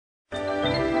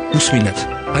მოусმინათ,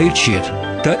 აირჩიეთ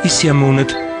და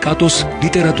ისიამოვნეთ კატოს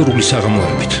ლიტერატურული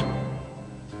საღამოებით.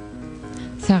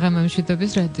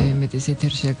 საღამომშვიდობის რადიო იმედის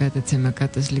ეთერშია გადაცემა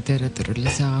კატოს ლიტერატურული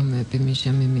საღამოები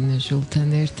მიშა მიმინოშვილთან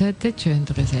ერთად და ჩვენ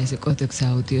დღეს ეს კოდექს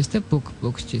აუდიოს და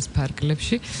ბუქბუქსის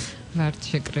ფარგლებში ვართ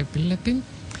შეკრებილები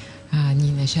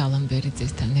ნინა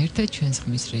შალამბერიძესთან ერთად, ჩვენს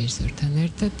ხმის რეჟისორთან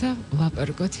ერთად და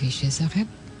ლაპარაკობთ ის შესახებ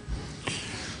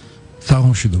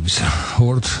საღამოების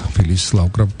ჰოვარდ ფილიპს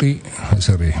ლავკრაფტი ეს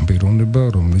არის პიროვნება,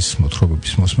 რომლის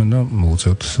მოთხრობების მოსმენა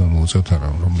მოუწევთ არა,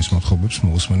 რომლის მოთხრობებს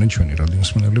მოусმენენ ჩვენი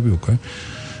რადიოსმენელები უკვე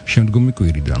შემდგომი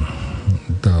კვირიდან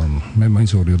და მე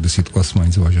მაინც ორი სიტყვას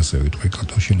მაინც ვაჟასე ვიტყვი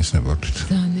კატოში ნისნებართვით.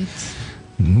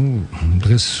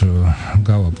 დღეს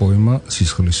გავა პოემა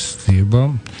სისხლის ძიება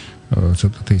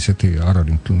ცოტათი ისეთი არ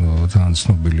არის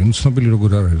ძალიან ცნობილი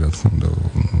როგორ არ არის რა თქმა უნდა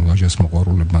ვაჟას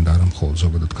მოყვარულებმა და არა მხოლოდ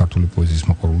ზოგადად ქართული პოეზიის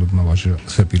მოყვარულებმა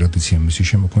ვაჟაზე პირად იციან მისი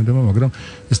შემოქმედება, მაგრამ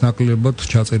ეს ნაკლებად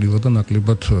ჩაწერილა და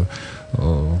ნაკლებად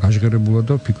გაჟღერებულა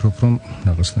და ვფიქრობ რომ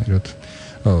რაღაცნაირად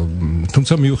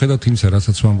თუმცა მიუხედავად იმისა,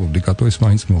 რასაც ვამბობდი, კატო ეს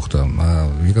მაინც მოხდა.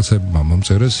 ვიღაცებმა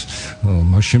მომწერეს,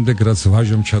 მას შემდეგ რაც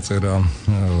ვაჟამ ჩაწერა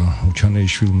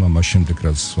უჩანეიშვილმა, მას შემდეგ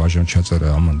რაც ვაჟამ ჩაწერა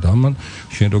ამან და ამან,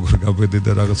 შენ როგორ გაბედე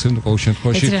და რაღაცა, ყოველ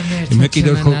შემთხვევაში მე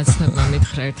კიდევ ნაცნობმა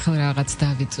მითხრა ერთხელ რაღაც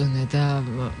დავიწუნე და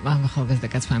ამ ახალგაზრდა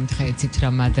კაცმა მითხრა იცით რა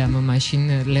მადამო მაშინ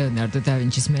ლეონარდო და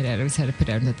ვინჩის მე არავის არაფერი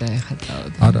არ უნდა დაეხატაო.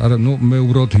 არა, მე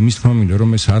უბრალოდ იმის თქმა მინდა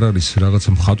რომ ეს არ არის რაღაცა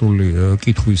მხატვრული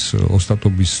კითხვის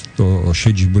ოსტატობის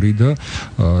შეჯიბრი და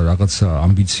რაღაცა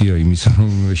ამბიცია იმის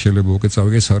რომ შეიძლება უკვე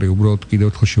წავიღე, ეს არის უბრალოდ კიდევ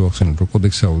ერთხელ შევახსენოთ რომ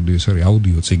კოდექს აუდიო ეს არის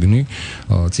აუდიო წიგნი,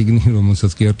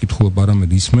 რომელსაც კი არ კითხულობ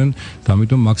არამედ ისმენ და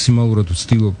ამიტომ მაქსიმალურად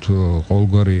ვცდილობთ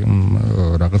ყოველგვარი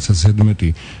რაღაცა ზედმეტი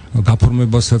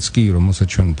გაფორმებასაც კი რომელსაც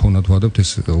ჩვენ ფონად ვადებთ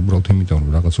ეს უბრალოდ იმიტომ რომ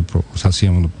რაღაც უფრო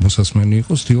სასიამოვნო მოსასმენი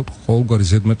იყოს, ვცდილობთ ყოველგვარი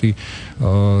ზედმეტი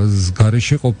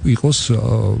გარეშე იყოს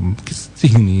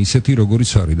წიგნი ისეთი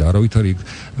როგორიც არის და არავით არის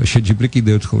შეჯიბრი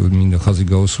კიდევ ერთხელ მინდა ხაზი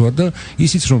გაუსვა და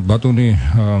ისიც რომ ბატონი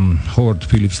ჰოვარდ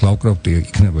ფილიპს ლავკრაფტი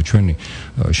იქნება ჩვენი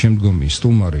შემდგომი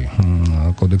სტუმარი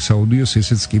კოდექს აუდიოს,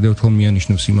 ესეც კიდევ ერთხელ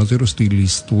მიანიშნებს იმაზე რომ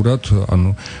სტილისტურად ანუ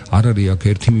არ არის აქ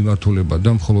ერთი მიმართულება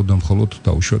და მხოლოდ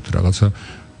დაუშვათ რაღაცა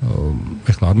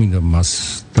ეხლა არ მინდა მას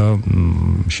და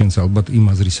შენს ალბათ იმ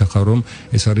აზრის ახარ რომ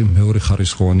ეს არის მეორე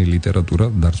ხარისხოვანი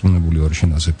ლიტერატურა, დარწმუნებული ვარ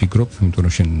შენ ასე ფიქრობ, იმიტომ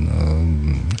რომ შენ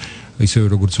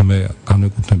ისევე როგორც მე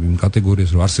განვეკუთვნები იმ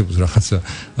კატეგორიას რომ არსებობს რაღაცა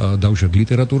დაუშვათ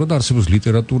ლიტერატურა და არსებობს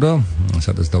ლიტერატურა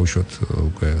სადაც დაუშვათ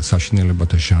უკვე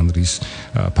საშინელებათა ჟანრის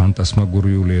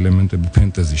ფანტასმაგორიული ელემენტები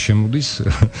ფენტეზი შემოდის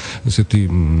ესეთი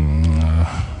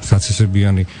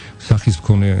საცისებიანი სახის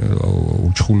მქონე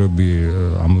უჩხულები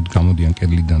გამოდიან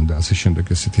კედლიდან და ასე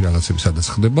შემდეგ ესეთი რაღაცები სადაც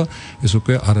ხდება ეს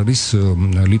უკვე არ არის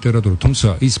ლიტერატურა,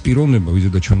 თუმცა ის პიროვნება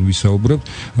ვიზედაც ჩვენ ვისაუბრებთ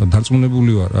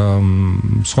დარწმუნებული ვარ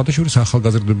სხვათა შორის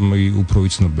ახალგაზრდებმა უფრო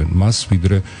იცნობენ მას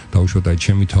ვიდრე დაუშვათ აი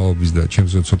ჩემი თაობის და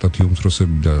ჩემზე ცოტათი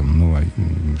უმცროსები და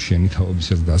შენი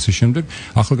თაობისაც და ასე შემდეგ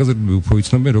ახალგაზრდები უფრო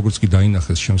იცნობენ როგორც კი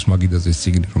დაინახეს ჩემს მაგიდაზე ეს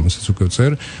წიგნი რომელსაც უკვე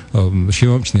წერ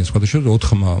შევამჩნიე სხვათა შორის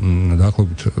 4-მა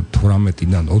დაახლოებით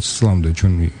 18-დან 20 წლამდე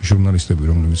ჩვენი ჟურნალისტები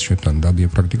რომლებიც ჩვენთან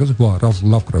დადიან პრაქტიკაზე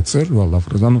ლავკრაფტს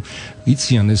ლავკრაფტს ანუ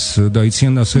იციან ეს და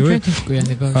იციან ასევე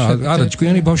არა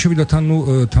ჭკვიანი ბავშვები და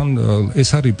თან ეს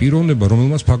არის პიროვნება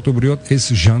რომელმაც ფაქტობრივად ეს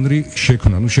ჟანრი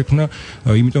შექმნა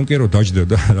იმიტომ კი რომ დაჯდა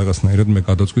და რაღაცნაირად მე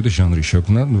გადაწყვიტე ჟანრი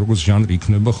შექმნა, როგორც ჟანრი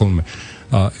იქნება ხოლმე.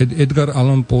 ედგარ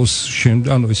ალან პოს შემდეგ,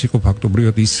 ანუ ეს იყო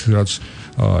ფაქტობრივად ის რაც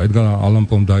ედგარ ალან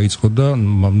პომ დაიწყო და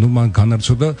მან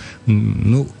განარცო და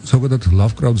ზოგადად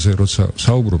ლავკრაფტზე როცა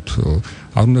საუბრობთ,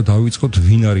 არ უნდა დავიწყოთ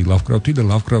ვინ არის ლავკრაფტი და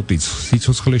ლავკრაფტი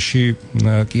სიცოცხლეში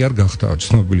კი არ გახდა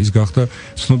ცნობილი, ის გახდა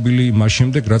ცნობილი მას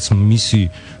შემდეგ, რაც მისი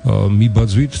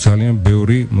მიბაძვით ძალიან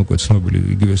ბევრი უკვე ცნობილი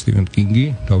იგივე სტივენ კინგი,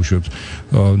 დავუშვათ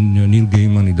ნილ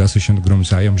გეიმანი და ასე შემდეგ,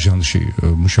 რომელიც აი ამ ჟანრში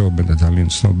მუშაობენ და ძალიან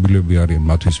ცნობილები არიან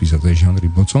მათთვის, ვისაც ეს ჟანრი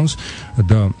მოწონს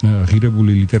და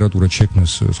ღირებული ლიტერატურა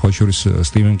შექმნეს სხვა შორის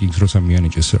სტივენ კინგს როცა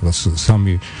მიანიჭეს რაღაც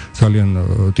 3 ძალიან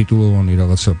ტიტულოვანი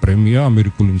რაღაცა პრემია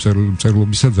ამერიკული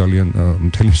მწერლობისა ძალიან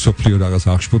მთელი მსოფლიო რაღაც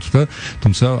აღშფოთდა და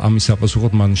თუმცა ამის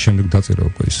საპასუხოდ მან შემდეგ დაწერა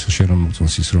უკვე ის შენ რომ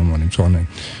მოწონს ის რომანი მწვანე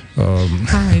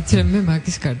მე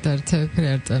მაგის გარდა არცერაფერი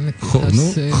არ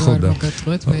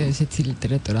წამეკითხავს მე ესეთი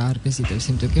ლიტერატურა არ მეზიდავს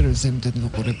იმიტომ რომ ზემოდან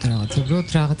ვუყურებთ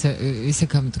რაღაცა ისე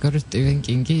გამოდგა რომ სტივენ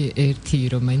კინგი ერთი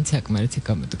რომანი საკმარისი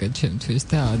გამოდგა ჩემთვის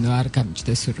და ანუ არ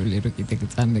გამიჩნდა სურვილი რომ კიდე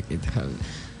წამეკითხავ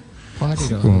ვარი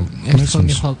რომ ერთხელ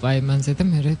მიხვალ პაემანზე და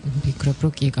მე ვფიქრობ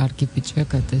რომ კი კარგი ბიჭია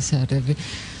გადასარევი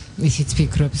ისიც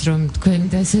ფიქრობს რომ თქვენ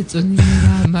დასაწუნი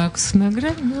რა მაქვს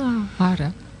მაგრამ არა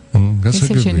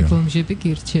ესე შენი ბომჟები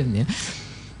გირჩევნია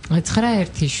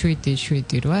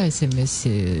 91778 SMS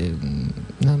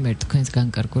ნომერი თქვენს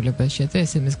განკარგულებაშია და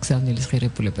SMS გზავნილის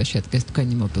ღირებულება შეადგენს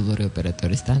თქვენი მობილური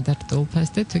ოპერატორის სტანდარტულ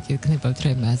ფასზე. თუ კი გნებავთ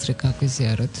რაიმე აზრი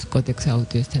გაგვიზიაროთ კოდექს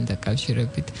აუდიოსთან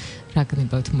დაკავშირებით, რა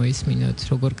გნებავთ მოისმინოთ,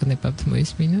 როგორ გნებავთ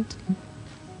მოისმინოთ.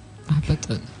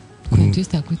 ბატონო თქვენთვის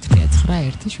დაგვიწყია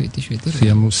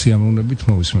 91778. სიამოვნებით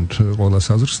მოვისმენთ ყველას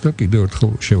აზრს და კიდევ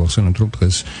ერთხელ შევახსენებთ რომ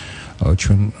დღეს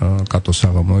ჩვენ კატოს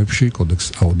საღამოებში კოდექს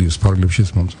აუდიოს პარალელში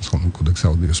მომწონს ხოლმე კოდექს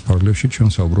აუდიოს პარალელში ჩვენ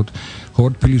საუბრობთ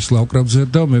ჰოვარდ ფილიპს ლავკრაფტზე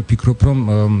და მე ფიქრობ რომ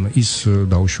ის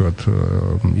დაუშვათ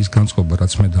ის განწყობა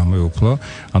რაც მე დამეუფლა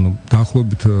ანუ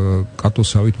დაახლოებით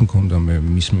კატოსავით მქონდა მე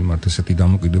მის მიმართ ესეთი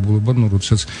დამოკიდებულება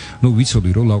როდესაც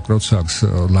ვიცოდი რომ ლავკრაფტს აქვს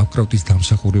ლავკრაფტის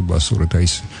დამსახურება სწორედ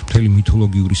ის მთელი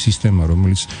მითოლოგიური სისტემა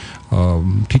რომელიც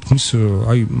თითქმის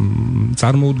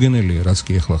წარმოუდგენელია რაც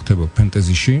კი ახლა ხდება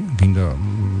ფენტეზიში გინდა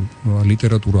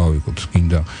ლიტერატურა ავიღოთ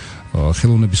გინდა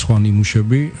ხელოვნების სხვა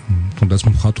ნიმუშები თუნდაც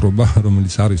მხატვრობა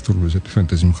რომელიც არის თურმე ესეთი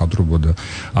ფენტეზი მხატვრობა და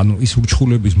ანუ ის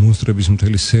ურჩხულების მონსტრების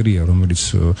მთელი სერია რომელიც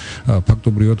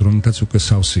ფაქტობრივად რომელთაც უკვე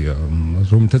სავსეა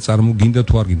რომელთაც წარმოგინდა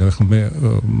თუ არ გინდა ახლა მე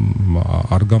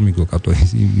არ გამიგო კატო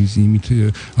იმით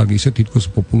არ ისე თითქოს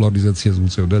პოპულარიზაციას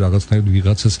უწევდა რაღაცნაირად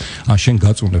ვიღაცას შენ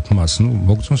გაწუნებ მას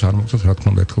მოგწონს არ მოგწონს რა თქმა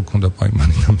უნდა ერთხელ გქონდა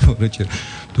პაიმანი და მეორეჯერ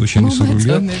თუ შენი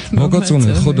სურვილია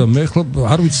მოგაწონე ხო და მე ახლა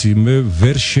არ ვიცი მე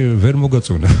ვერ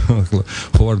მოგაწონე ახლა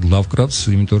ჰოვარდ ლავკრაფტს,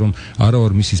 იმიტომ რომ არა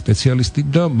ვარ მისი სპეციალისტი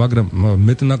და მაგრამ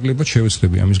მეტნაკლებად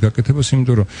შევეცდები ამის გაკეთებას,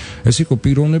 იმიტომ რომ ეს იყო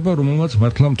პიროვნება, რომელმაც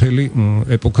მართლა მთელი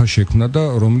ეპოქა შექმნა და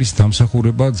რომლის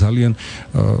დამსახურება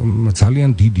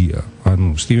ძალიან დიდია.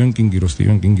 ანუ სტივენ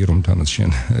კინგი რომ თანაც შენ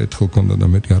ერთხელ ქონდა და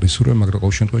მეტი არის სურვილი, მაგრამ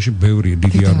ყოველ შემთხვევაში ბევრი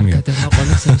დიდი არმია.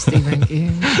 სტივენ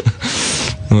კინგი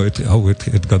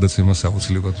ერთ გადაცემას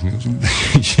აუცილებლად მიუძღვნა.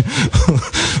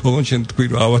 ოღონდ შენ თქვი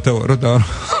რომ ავატავარო და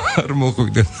არ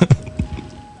მოხვიდე.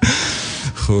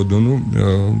 ხო,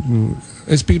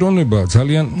 ეს პიროვნება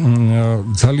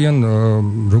ძალიან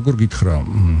როგორ გითხრა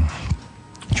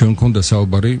ჩვენ მქონდა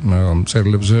საუბარი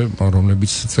მწერლებზე,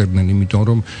 რომლებიც წერდნენ იმიტომ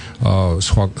რომ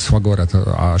სხვაგვარად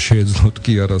შეეძლოთ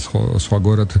კი არა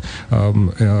სხვაგვარად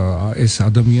ეს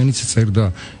ადამიანიც წერდა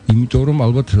იმიტომ რომ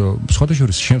ალბათ სხვათა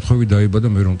შორის შემთხვევით დაიბადა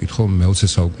მე რომ მკითხო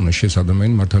მე-20 საუკუნეში ეს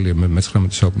ადამიანი მართალია მე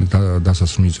 19 საუკუნის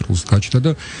დასასრულის წელს გაჩნდა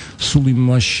და სულ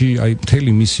იმაში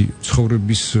მთელი მისი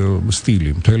ცხოვრების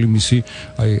სტილი, მთელი მისი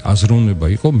აზროვნება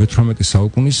იყო მე-18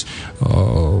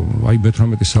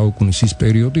 საუკუნის ის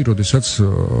პერიოდი, როდესაც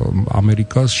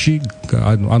ამერიკაში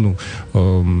ანუ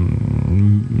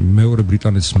მეორე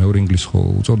ბრიტანეთს მეორე ინგლისს ხო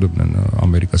უწოდებდნენ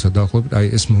ამერიკასა დაახლოებით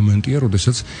ეს მომენტია,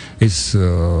 როდესაც ეს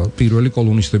პირველი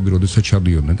კოლონისტები როდესაც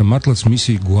ჩადიოდნენ და მართლაც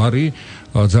მისი გვარი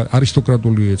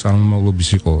არისტოკრატული წარმომავლობის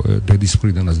იყო დედის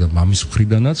მხრიდანაც და მამის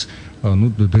მხრიდანაც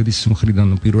დედის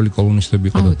მხრიდან პირველი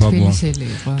კოლონისტები იყო და ბაბუა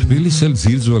თბილისელი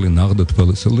ძირძველი ნაღდა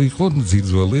თბილისელი იყო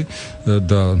ძირძველი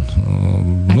და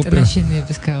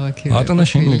ატანაშენიების ქალაქი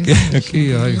კი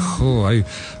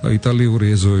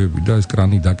იტალიური ეზოები და ეს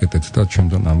კრანი დაკეტეთ და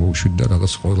ჩვენთან ამოუშვით და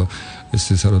რაღაც ყველა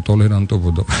ეს არა ტოლერანტობა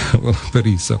და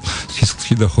ყველაფერი ისა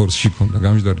სისხლში და ხორცში ქონდა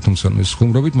გამჯდარი თუმცა ეს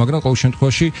ხუმრობით მაგრამ ყოველ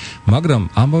შემთხვევაში მაგრამ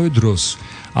ამავე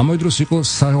დროს იყო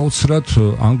საოცრად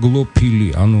ანგლოფილი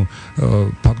ანუ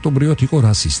ფაქტობრივად იყო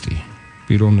რასისტი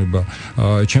პიროვნება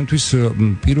ჩემთვის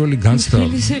პირველი განცდა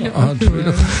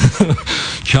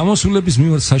ჩამოსულების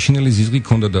მიმართ საშინელი ზიზღი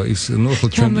ქონდა და ის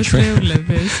ჩვენ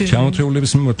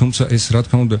ჩამოთრეულების მიმართ თუმცა ეს რა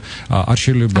თქმა უნდა არ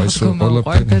შეიძლება ეს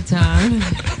ყველაფერი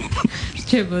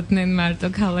რჩებოდნენ მარტო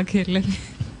ქალაქელები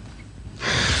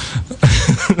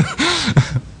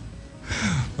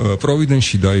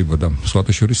პროვიდენსში დაიბადა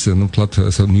სხვათა შორის თლათ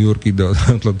ნიუ-იორკი და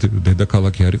თლათ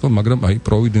დედაქალაქი არ იყო მაგრამ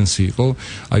პროვიდენსი იყო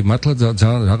მართლა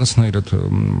ძალიან რაღაცნაირად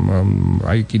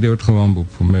კიდევ ერთხელ ვამბობ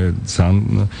მე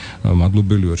ძალიან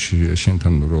მადლობელი ვარ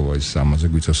შენთან რომ ამაზე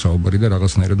გვიცა საუბარი და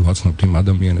რაღაცნაირად ვაცნობთ იმ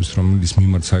ადამიანებს რომლის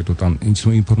მიმართ საერთოდ ან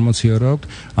ინფორმაცია არ აქვს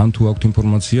ან თუ აქვს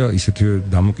ინფორმაცია ისეთი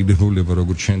დამოკიდებულება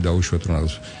როგორც შენ დაუშვათ რომ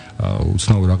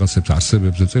უცნაურ რაღაცებს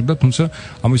არსებებზე წერდა თუმცა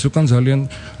ამის უკან ძალიან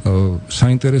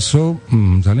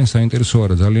საინტერესო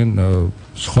არა ძალიან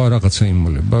სხვა რაღაცა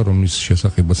იმოლება რომლის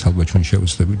შესახებაც ალბათ ჩვენ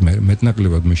შევეცდებით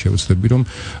მეტნაკლებად მე შევეცდები რომ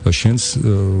შენს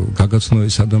გაგაცნო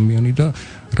ეს ადამიანი და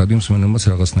რადიოს მენელმაც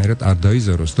რაღაცნაირად არ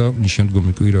დაიზაროს და მის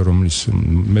შემდგომი კვირა რომლის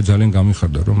მე ძალიან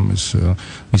გამიხარდა რომ ეს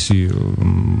მისი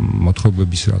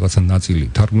მოთხრობების რაღაცა ნაწილი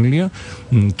თარგმნილია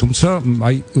თუმცა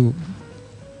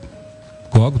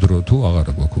გვაქვს დრო თუ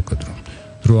აღარა გვაქვს უკვე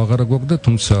დრო აღარა გვაქვს და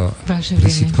თუმცა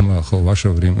ვაშა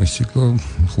ვრემე ისიკო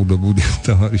ხუდო ბუდი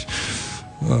თავარი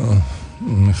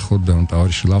ხო და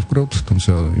ტავარიში ლავკრაფტ,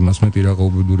 თუმცა იმას მეტი რაღა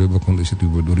უბედურება ქონდა, ისეთი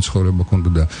უბედური ცხოვრება ქონდა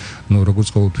და როგორც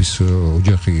ყოველთვის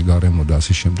ოჯახი, გარემო და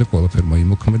ასე შემდეგ ყველაფერმა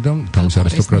იმოქმედა, თავის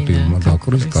არისტოკრატიულმა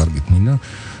დაკვრეს, კარგით ნინა.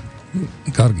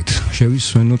 კარგით,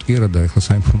 შევისვენოთ კი არა და ეხლა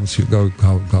საინფორმაციო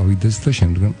გავიდეს და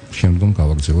შემდგომ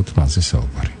გავაგრძელოთ მასზე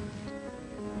საუბარი.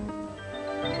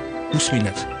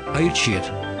 უსმინეთ, აირჩიეთ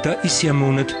და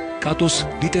ისიამოვნეთ კატოს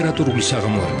ლიტერატურული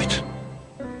საღამოებით.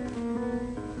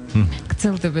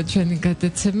 გრძელდება ჩვენი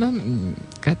გადაცემა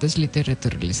კატოს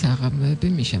ლიტერატურული საღამოები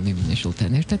მიშა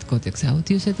მიმინოშვილთან ერთად კოდექს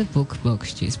აუდიოსა და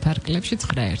ბუქბოქსის ფარგლებში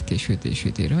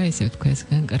 91778 ესე თქვენს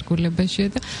განკარგულებაშია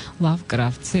და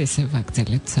ლავკრაფტზე ესე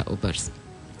ვაგრძელებთ საუბარს.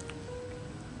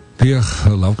 დიახ,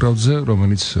 ლავკრაფტზე,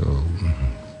 რომელიც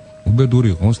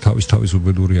უბედური ყავს, თავის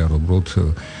უბედურია, რომ უბრალოდ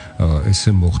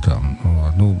ესე მოხდა.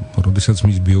 როდესაც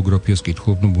მის ბიოგრაფიას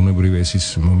კითხულობ, ბუნებრივია ეს ის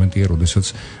მომენტია, როდესაც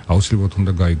აუცილებლად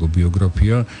უნდა გაიგო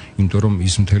ბიოგრაფია, იმიტომ რომ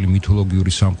ის მთელი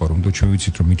მითოლოგიური სამყარო, ჩვენ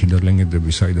ვიცით, რომ მითი და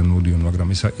ლეგენდები საიდან მოდიან, მაგრამ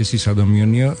ეს ის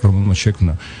ადამიანია, რომელმაც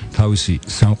შექმნა თავისი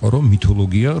სამყარო,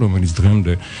 მითოლოგია, რომელიც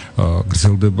დღემდე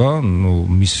გრძელდება,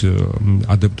 მის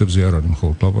ადეპტებზე არ არის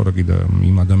მხოლოდ ლაპარაკი და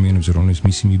იმ ადამიანებზე, რომლებიც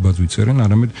მისი მიბაძვი წერენ,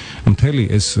 არამედ მთელი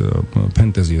ეს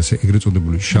ფენტეზია, ეგრეთ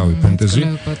წოდებული შავი ფენტეზი.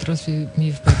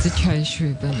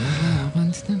 ჩაიშვება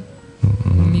აღანთ და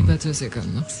მიბაძვაზე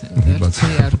გამახსენდა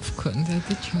არ გქონდა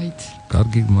და ჩაით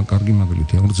კარგი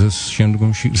მაგალითია რძეს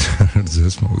შემდგომში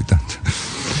რძეს მოვიტანთ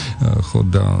ხო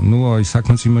და აი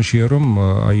საქმეც იმაშია რომ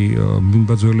აი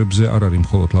მიმბაძველებზე არ არის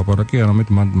მხოლოდ ლაპარაკი არამედ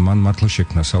მან მართლა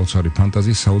შექმნა საოცარი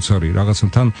ფანტაზია საოცარი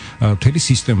რაღაცთან მთელი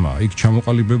სისტემა იქ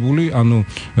ჩამოყალიბებული ანუ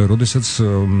როდესაც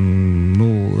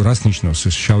რას ნიშნავს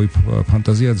ეს შავი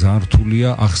ფანტაზია ძალიან რთულია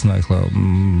ახსნა ეხლა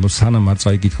სანამ არ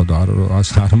წაიკითხავ და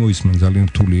არ მოისმენ ძალიან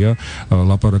რთულია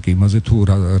ლაპარაკი იმაზე თუ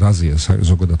რაზეა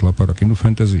ზოგადად ლაპარაკი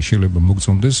ფენტეზი შეიძლება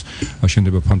მოგწონდეს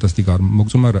აშენდება ფანტასტიკა არ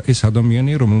მოგწონს მაგრამ ეს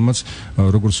ადამიანია რომელმაც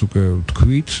როგორც უკვე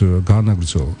თქვით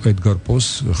განაგრძო ედგარ პოს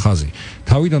ხაზი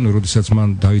თავიდანვე როდესაც მან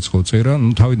დაიწყო წერა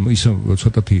თავით ის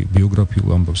ცოტათი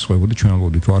ბიოგრაფიულ ამბავს ხვებოდი ჩვენ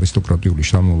ამბობდით რომ არისტოკრატიული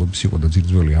შთამომავლობის იყო და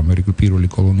ძირძველი ამერიკული პირველი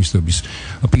კოლონისტების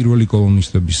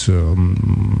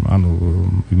ანუ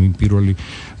პირველი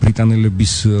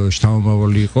ბრიტანელების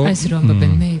შთამომავალი იყო ეს რომ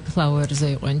ამბობენ მეიფლაუერზე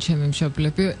იყვნენ ჩემი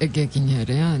მშობლები ეგ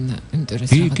არიან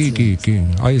ინტერესანტია კი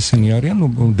აი ესენი არიან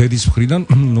დედის მხრიდან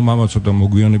მამა ცოტა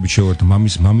მოგვიანებით შევარდა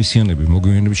მამისიანები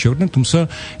მოგვიანებით შევარდნენ თუმცა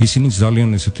ისინი ძალიან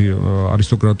ესეთი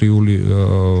არისტოკრატიული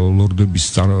ლორდების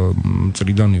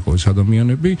წრიდან იყო ეს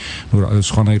ადამიანები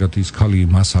სხვანაირად ის ხალი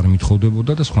მას არ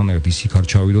მithოვდებოდა და სხვანაირად ის იქ არ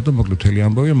ჩავიდოდა მოკლედ მთელი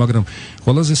ამბავია მაგრამ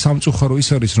ყველაზე სამწუხარო ის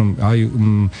არის რომ აი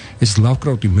ეს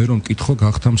ლავკრაფტი მე რომ მკითხო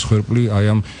გახდა მსხვერპლი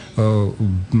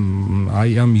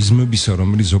აი ამ იზმებისა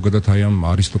რომელიც ზოგადად აი ამ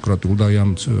არისტოკრატიულ და აი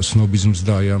ამ სნობიზმს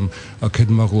და აი ამ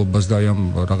ქედმაღლობას და აი ამ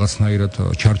რაღაცნაირად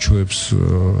ჩარჩოებს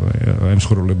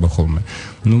ემსხვერპლება ხოლმე.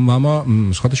 მამა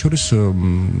სხვადასხვა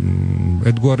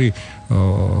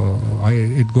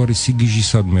ედგარი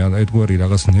სიგიჟისადმე ედგარი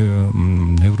რაღაც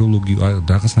ნევროლოგი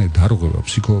რაღაცნაირად დარღვევა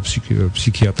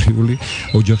ფსიქიატრიული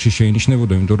ოჯახში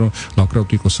შეინიშნებოდა იმიტომ რომ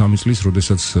ლავკრაფტი იყო 3 წლის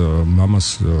როდესაც მამას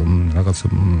რაღაც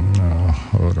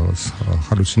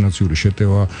ჰალუცინაციური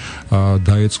შეტევა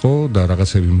დაეწყო და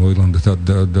რაღაცები მოილანდა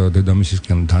და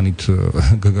დედამისისკენ თანით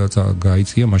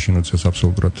გაიწია მაშინ როდესაც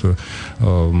აბსოლუტურად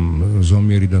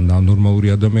ზომიერი და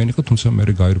ნორმალური ადამიანი იყო თუმცა მე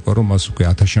გაირკვა რომ მას უკვე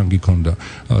ათაშანგი ჰქონდა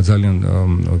ძალიან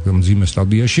მძიმე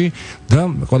სტადიაში და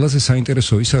ყველაზე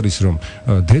საინტერესო ის არის რომ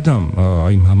დედამ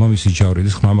აი მამამისის ჯავრი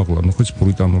ეს ხმამაღლა ნუ ხო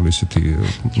პურიტანული ესეთი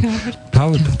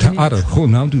არა ხო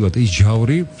ნამდვილად ის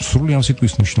ჯავრი სრული ამ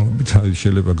სიტყვის მნიშვნელობით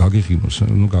შეიძლება გაგეხიმოს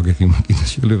ნუ გაგეხიმა კიდე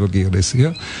შეიძლება კი არ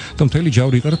ესეა და მთელი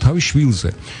ჯავრი იყარა თავის შვილზე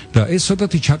და ეს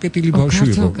ცოტათი ჩაკეტილი ბავშვი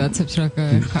იყო კაცებს რა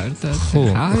გაეხარდა ხო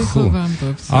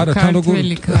არა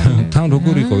თან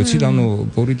როგორ იყო იცი ანუ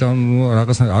პურიტანულ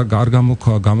რაღაც არ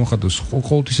გამოხატა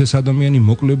ყოველთვის ეს ადამიანი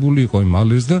მოკლებული იყო იმ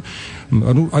მალეს და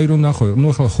ანუ აი რომ ნახო ნუ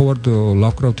ახლა ჰოვარდ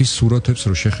ლავკრაფტის სურათებს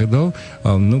რო შეხედავ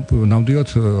ნუ ნამდვილად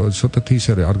ცოტათი ის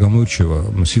არ გამოირჩევა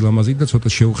სილამაზით და ცოტა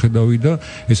შეუხედავი და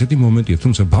ესეთი მომენტია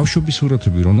თუმცა ბავშვობის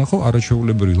სურათები რო ნახო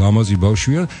არაჩვეულებრივი ლამაზი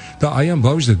ბავშვია და აი ამ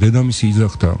ბავშვზე დედამისი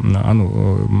იძახდა ანუ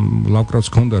ლავკრაფტს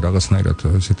ჰქონდა რაღაცნაირად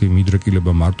ესეთი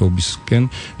მიდრეკილება მარტოობისკენ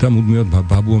და მუდმივად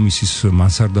ბაბუა მისის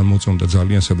მანსარდა მოწონდა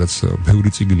ძალიან სადაც ბევრი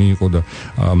წიგნი იყო და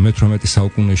მე-18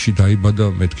 საუკუნეში დაიბადა,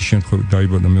 მეთქი შემთხვევით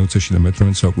დაიბადა მე-20-ში და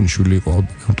მე-18 საუკუნის შვილი იყო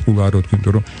ტყულა არ ვთქვი,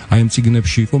 იმიტომ რომ აი ამ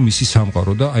წიგნებში იყო მისი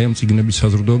სამყარო და აი ამ წიგნებით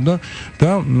საზრდოობდა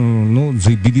და ნუ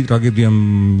დიდი ტრაგედია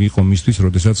იყო მისთვის,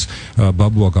 როდესაც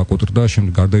ბაბუა გაკოტრდა,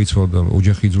 შემდეგ გარდაიცვალა და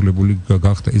ოჯახი იძულებული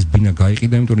გახდა ეს ბინა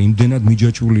გაიყიდა, იმიტომ რომ იმდენად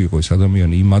მიჯაჭვული იყო ეს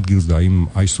ადამიანი იმ ადგილს და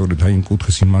აი სწორედ აი იმ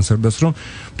კუთხეს იმ მანსარდას, რომ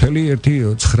მთელი ერთი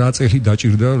 9 წელი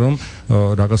დაჭირდა, რომ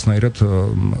რაღაცნაირად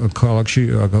ქალაქში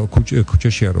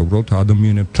ქუჩაში არა უბრალოდ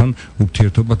ადამიანებთან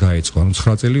ურთიერთობა დაეწყო. ანუ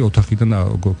 9 წელი ოთახიდან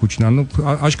ქუჩიდან, ანუ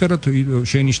აშკარად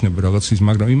შეინიშნება რაღაც ის,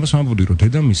 მაგრამ იმას ამბობდი, რომ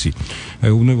დედამისი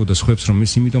ეუბნებოდა სხვებს, რომ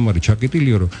ეს იმიტომ არის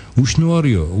ჩაკეტილია, რომ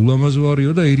უშნოარიო, ულამაზო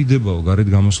არისო და ერიდებაო, გარეთ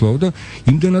გამოსვლაო და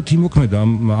იმდენად იმოქმედა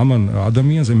ამან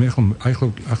ადამიანზე, მე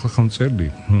ახლა ხომ წერდი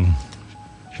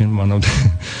შენ მანავდა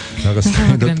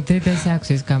მაგრამ დედას აქვს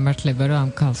ეს გამართლება, რომ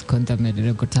ამ ქალს ჰქონდა მე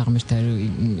როგორც აღმოჩნდა, რომ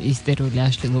ისტერიული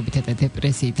აშლილობით და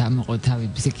დეპრესიით ამოყო თავი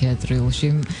ფსიქიატრიულში.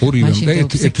 მაშინ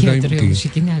ფსიქიატრიულში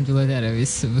კი ნამდვილად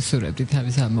არავის ვსურებდი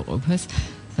თავის ამოყოფას.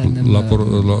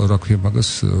 რა ქვია მაგას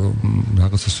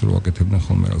რაღაცას რო აკეთებდნენ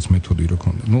ხოლმე რაღაც მეთოდი რო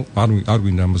ქონდა. ნუ არ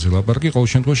ვინდა ამაზე ლაპარაკი, ყოველ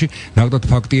შემთხვევაში ნახდათ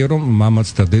ფაქტია, რომ მამაც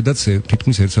და დედაც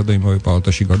თითქმის ერთსა და იმავე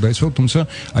პალატაში გარდაიცვალა, თუმცა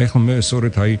აი ახლა მე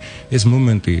სწორედ აი ეს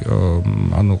მომენტი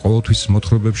ანუ ყოველთვის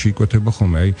მოთხრობებში იკვეთება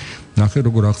ხოლმე, აი ნახე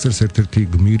როგორ აღწერს ერთ-ერთი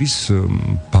გმირის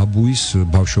ბაბუის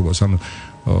ბავშვობას, ანუ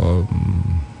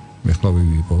მე ხლა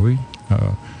ვიპოვი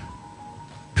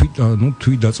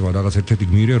თვით დაწვა რაღაც ერთ-ერთი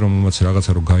გმირია, რომელმაც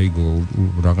რაღაცა რო გაიგო,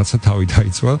 რაღაცა თავი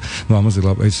დაიწვა. ნუ ამაზე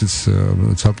ესეც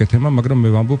ცალკე თემა, მაგრამ მე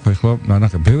ვამბობ ახლა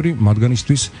ნახე, ბევრი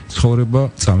მათგანისთვის ცხოვრება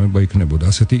წამება იქნებოდა,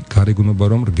 ასეთი გარეგნობა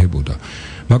რომ რგებოდა.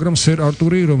 მაგრამ სერ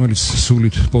არტური, რომელიც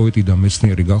სულით პოეტი და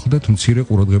მეცნიერი გახდა, მცირე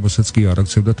ყურადღებასაც კი არ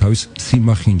აქცევდა თავის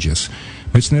სიმახინჯეს.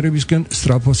 მეცნიერებისგან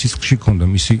სწრაფვა სისხლში ჰქონდა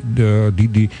მისი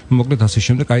დიდი, მოკლედ ასე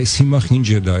შემდეგ, აი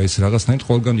სიმახინჯე და ეს რაღაცნაირად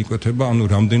ყველგან იკვეთება, ანუ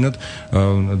რამდენად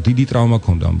დიდი ტრავმა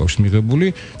ჰქონდა ამ ბავშვს მიღებული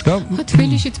და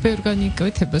თბილისშიც ბევრგან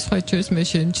იკვეთება, სხვა შორის მე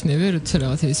შენიშნები, როცა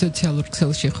რაღაცა სოციალურ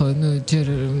ქსელში ხო, ნუ ჯერ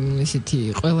ისეთი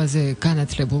ყველაზე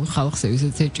განათლებული ხალხს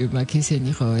ვისაც ეჭვი მაქვს,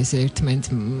 ისინი ხო ეს ერთმანეთ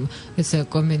ეს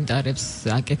კომენტარებს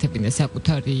აკეთებენ,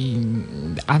 საკუთარი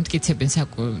ამტკიცებენ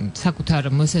საკუთარ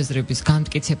მოსაზრების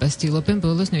განმტკიცებას ცდილობენ,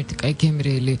 ბოლოს ერთი კაი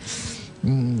გემრიელი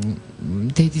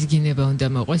დედის გინება უნდა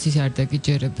მოყვეს, ის არ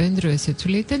დაგიჯერებენ, რომ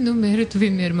ესეცვლი და ნუ მე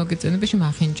ვინმე არ მოგეწონებაში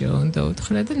მახინჯო უნდა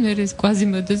უთხრა და მე ეს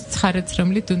კვაზიმოდოს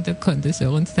ცხარაცრომლით უნდა გქონდეს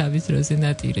ოღონდ თავის დროზე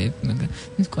ნატირები, მაგრამ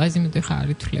ეს კვაზიმოდო ხარ არ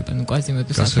ითვლება, ნუ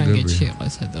კვაზიმოდო საფრანგეთში იყო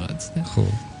სადღაც და ხო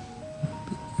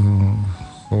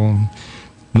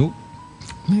ნუ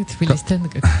მე თბილისთან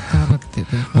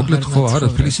გავაგდები. მოკლედ ხო არა,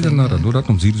 თბილისიდან არა, ნუ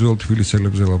რატომ ძირძველ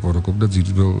თბილისელებზე ლაპარაკობ და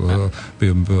ძირძველ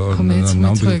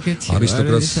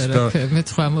არისტოკრატს და მე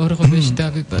სხვა ორღობეში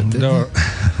დავიბადე. და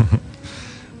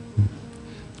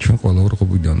ჩვენ ყველა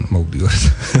ორღობიდან მოვდივართ.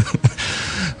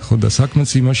 ხო და საქმეც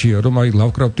იმაშია, რომ აი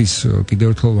ლავკრაფტის კიდევ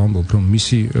ერთხელ ვამბობ, რომ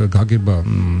მისი გაგება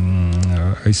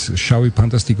ეს შავი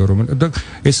ფანტასტიკა რომელიც და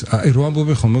ეს რო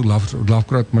ამბობენ ხოლმე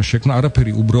ლავკრაფტმა შექმნა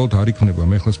არაფერი უბრალოდ არ იქნება.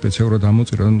 მე ხლა სპეციალურად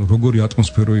ამოწირა, როგორი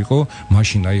ატმოსფერო იყო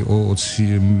მაშინ აი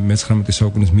 19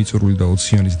 საუკუნის მიწურული და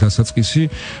 20-იანის დასაწყისი.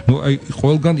 ნუ აი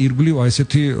ყველგან ირგვლივ აი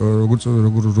ესეთი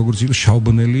როგორც იყო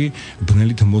შავბნელი,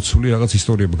 ბნელით მოცული რაღაც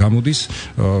ისტორიები გამოდის.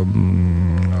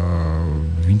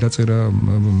 ვინ დაწერა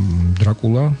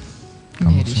დრაკულა?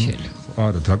 მერიშელი.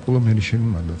 არა, დრაკულა მერიშელი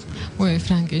მანდაწერა. ой,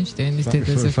 ფრანკენშტეინის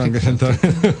დედაზე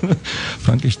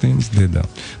ფრანკენშტეინის დედა.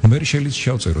 მერიშელის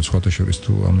შევწერო სხვათა შორის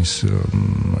თუ ამის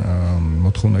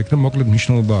მოთხოვნა იქნება, მოკლედ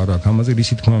მნიშვნელობა არ აქვს ამაზე,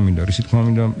 რისი თქმა მინდა,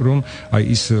 რომ აი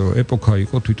ის ეპოქა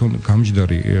იყო თვითონ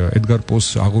გამჯდარი ედგარ პოს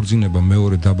აღორძინება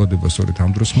მეორე დაბადება სწორედ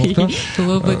ამ დროს მოხდა.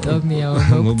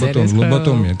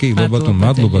 ლობატომია, კი,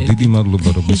 მადლობა, დიდი მადლობა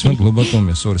რომ გისმენთ,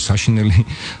 ლობატომია, სწორედ საშინელი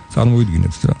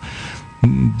წარმოიდგინეთ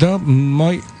და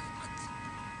მაი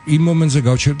იმ მომენტზე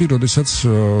გავჩერდი, როდესაც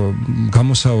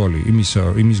გამოსავალი იმის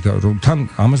რომ თან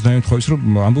ამას დაემთხოვეს, რომ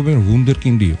ამბობენ რომ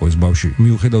ვუნდერკინდი იყო ეს ბავშვი.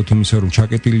 მიუხედავად იმისა, რომ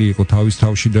ჩაკეტილი იყო თავის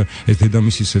თავში და ეს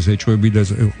დედამისის ეს ეჭვები და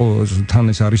თან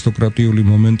ეს არისტოკრატიული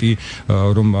მომენტი,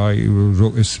 რომ აი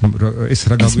ეს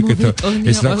რა გაგვიკეთა,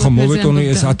 ეს რა ხომ მოვეტონე,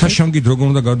 ეს 1000 შემგით როგორ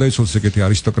უნდა გარდაიცვალოს ეგეთი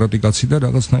არისტოკრატი კაცი და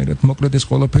რაღაცნაირად მოკლედ ეს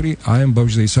ყველაფერი აი ამ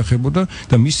ბავშვზე ისახებოდა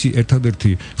და მისი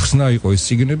ერთადერთი ხსნა იყო ეს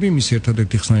წიგნები, მისი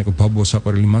ერთადერთი ხსნა იყო ბაბუა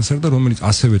საყვარელი მანსარდა, რომელიც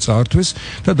ასევე წაართვეს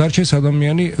და დარჩეს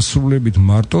ადამიანი სრულებით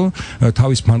მარტო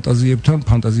თავის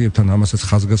ფანტაზიებთან ამასაც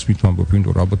ხაზგასმით ვამბობ,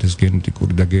 იმიტომ რომ ალბათ ეს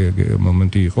გენეტიკური და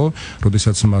მომენტი იყო,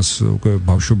 როდესაც მას უკვე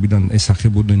ბავშვობიდან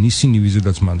ესახებოდნენ ისინი,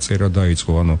 ვიზედაც მან წერა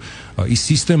დაიწყო, ანუ ის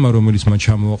სისტემა, რომელიც მან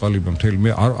ჩამოაყალიბა მთელი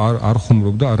მე არ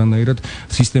ხუმრობდა არანაირად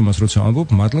სისტემას, როცა ვამბობ,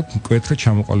 მართლაც მკვეთრად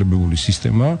ჩამოყალიბებული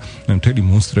სისტემა მთელი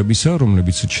მონსტრებისა,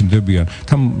 რომლებიც ჩნდებიან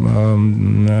თან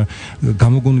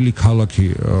გამოგონილი ქალაქი,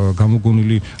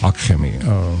 გამოგონილი აქხემი,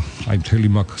 აი მთელი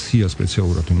მაგ სია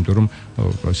სპეციალურად, იმიტომ რომ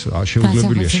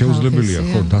შეუძლებელია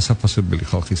ხო დასაფასებელი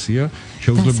ხალხის სია,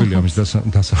 შეუძლებელია ამის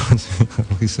დასაფასებელი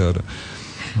ხალხის არა.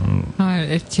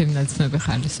 ერთი ნაცნობი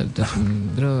ხალისობდა,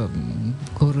 რომ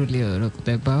გორული რო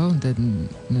ყდებაო და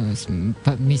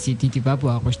მისი დიდი ბაბუ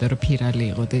აღვნიშნა, რომ ფირალი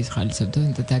იყო და ის ხალისობდა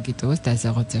და დაგიტოვოს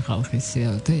დასაღოცე ხალხის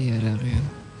სია და იარაღია.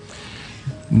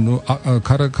 ნუ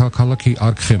ქალაქი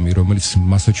არქემი, რომელიც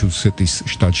მასაჩუსეტის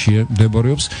შტატშია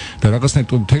მდებარეობს და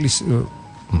რაღაცნაირად მთელი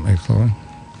ეხლა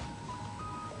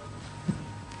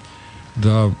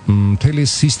და მთელი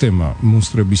სისტემა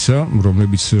მონსტრებისა,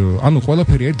 რომლებიც ანუ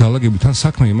ყველაფერი არის დალაგებით, თან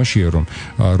საქმე იმაშია, რომ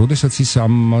როდესაც ის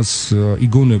ამას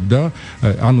იგონებდა,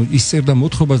 ანუ ის წერდა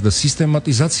მოთხრობას და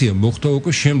სისტემატიზაცია მოხდა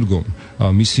უკვე შემდგომ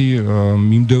მისი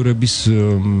მიმდევრების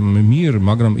მიერ,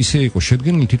 მაგრამ ისე იყო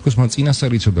შედგენილი, თითქოს მან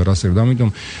წინასწარ იცოდა რა წერდა, ამიტომ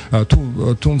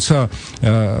თუმცა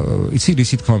იცი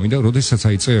რისი თქმა მინდა, როდესაც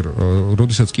აი წერ,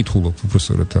 როდესაც კითხულობ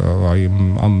უბრალოდ აი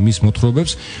ამ მის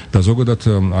მოთხრობებს და ზოგადად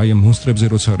აი ამ მონსტრებზე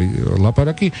როცა არის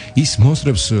ლაპარაკი, ის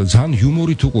მონსტრებს ძალიან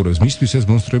იუმორით უყურებს. მისთვის ეს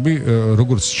მონსტრები,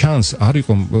 როგორც ჩანს, არ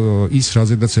იყო ის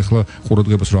რაზედაც ახლა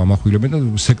ყურადღებას რომ ამახვილებენ და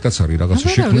სექტაც არის რაღაცა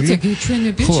შექმნილი.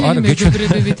 ხო, არა,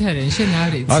 გეჩვენებებით არის, შენ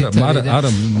არის. არა,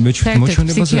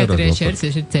 მოჩვენებაზე არა. ფსიქიატრიაში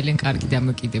ეს ძალიან კარგი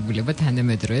დამოკიდებულება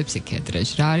თანამედროვე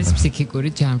ფსიქიატრიაში. რა არის ფსიქიკური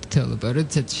ჯანმრთელობა,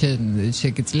 როდესაც შენ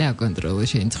შეგიძლია აკონტროლო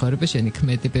შენი ცხოვრება, შენი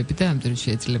ქმედებები და ამ დროს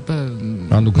შეიძლება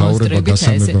ანუ გაურება,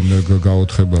 გასამება,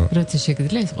 გაოთხება. როცა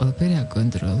შეგიძლია ეს ყველაფერი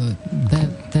აკონტროლო.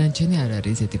 დანჩენი არ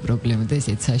არის ესეთი პრობლემა და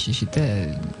ესეც საშიში და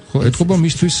ხო ეთყობა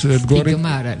მისთვის ერთგვარი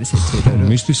არ არის ესეთი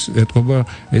რომ მისთვის ეთყობა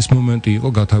ეს მომენტი იყო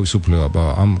გათავისუფლება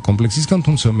ამ კომპლექსისგან,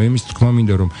 თუმცა მე იმის თქმა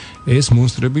მინდა რომ ეს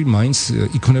მონსტრები მაინც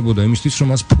იქნებოდა იმისთვის რომ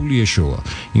მას ფული ეშოვა,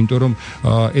 იმიტომ რომ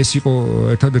ეს იყო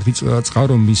ერთადერთი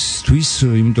წყარო მისთვის,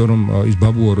 იმიტომ რომ ის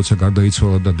ბაბუა როცა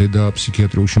გარდაიცვალა და დედა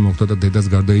ფსიქიატრიაში მოხვდა და დედაც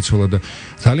გარდაიცვალა და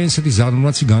ძალიან ესეთი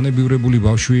ზარმაცი განებივრებული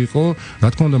ბავშვი იყო, რა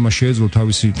თქმა უნდა მას შეეძლო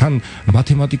თავისი თან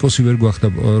მათემატიკოსი ვერ გვახდა,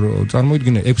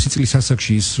 წარმოიდგინე 6 წლის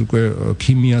ასაკში ის უკვე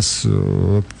ქიმიას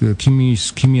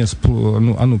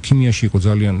ანუ ქიმიაში იყო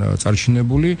ძალიან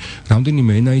წარჩინებული,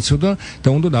 რამდენიმე ენა იცოდა და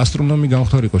უნდა ასტრონომი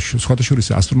გამختارიყო, სხვათა შორის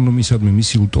ასტრონომიისადმი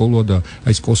მისი ლტოლვა და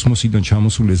აი ეს კოსმოსიდან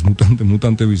ჩამოსული ეს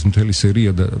მუტანტების მთელი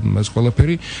სერია და ეს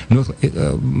ყველაფერი.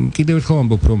 კიდევ ერთხელ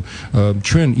ვამბობ, რომ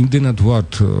ჩვენ იმდენად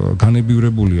ვართ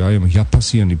განებივრებული აი ამ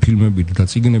იაფასიანი ფილმებით და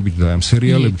წიგნებით და ამ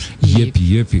სერიალებით,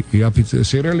 იაფი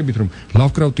სერიალებით, რომ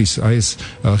ლავკრაფტის აი ეს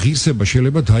ღირსება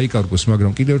შეიძლება დაიკარგოს,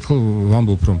 მაგრამ კიდევ ერთხელ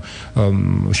ვამბობ, რომ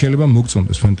შეიძლება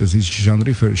მოგწონდეს ფენტეზის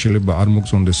ჟანრი, შეიძლება არ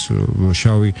მოგწონდეს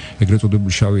შავი, ეგრეთ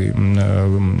წოდებული შავი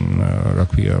რა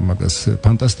ქვია მაგას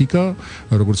ფანტასტიკა,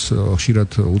 როგორც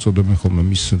ხშირად უწოდებენ ხოლმე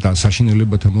მის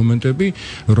საშინელებათა მომენტები,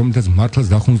 რომელთაც მართლაც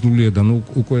დახუნძულია და ნუ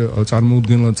უკვე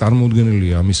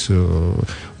წარმოუდგენელია ამის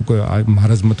უკვე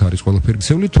მარაზმად არის ყველაფერი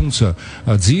ქცეული, თუმცა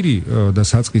ძირი და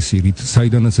საწყისი რით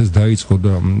საიდანაც ეს დაიწყო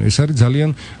და ეს არის ძალიან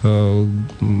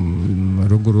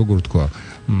როგორ თქვა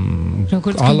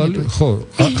ალალი, ხო,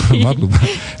 მადლობა.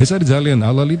 ეს არის ძალიან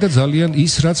ალალი და ძალიან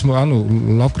ის, რაც ანუ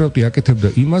ლავკრაფტი აკეთებდა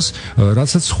იმას,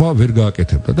 რაცაც სხვა ვერ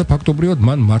გააკეთებდა და ფაქტობრივად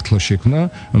მან მართლა შექმნა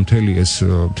მთელი ეს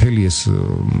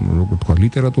როგორ თქვა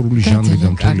ლიტერატურული ჟანრი და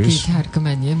მთელი ეს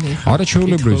თარგმანია მე ხარ.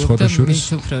 არაჩვეულებრივი სხვათა შორის.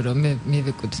 მე უფრო რომ მე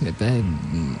ვეკუთვნება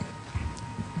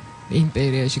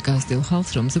იმპერიაში გასდევ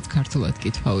ხალხს, რომელსაც ქართულად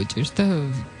კითხვა უჭირს და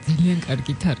ძალიან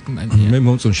კარგი თარგმანია. მე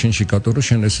მომწონს შენში კატო, რომ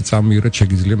შენ ესე წამიერად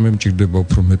შეგიძლია, მე მჭირდება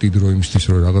უფრო მეტი დრო იმისთვის,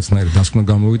 რომ რაღაცნაირი დასკვნა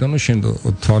გამოვიდანო, შენ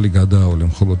თვალი გადაავლე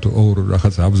მხოლოდ ორ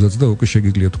რაღაც აბზაცს და უკვე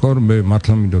შეგიძლია თქვა, რომ მე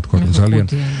მართლა მინდა თქვა, რომ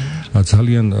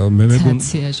ძალიან მე მეგონა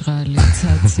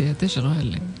ცაცია და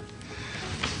ჟღალი.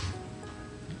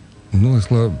 ნუ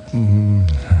ახლა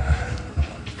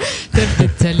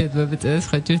ძალიან მომეწონს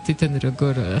ხაჭირ თვითონ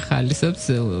როგორ ხალისობს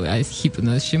აი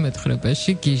ჰიპნოზში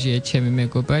მოთხრობაში გიჟია ჩემი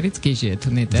მეგობარიც, გიჟია თუ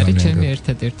ნეტარი ჩემი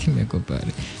ერთადერთი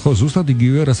მეგობარი. ხო, ზუსტად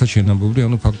იგივეა, რასაც შენამბობდი,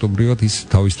 ანუ ფაქტობრივად ის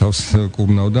თავის თავს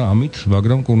კურნავდა ამით,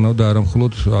 მაგრამ კურნავდა არა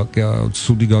მხოლოდ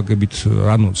ცუდი გაკებით,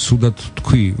 ანუ ცუდად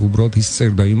თქვი, უბრალოდ ის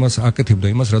წერდა იმას, აკეთებდა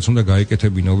იმას, რაც უნდა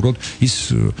გაეკეთებინა, უბრალოდ ის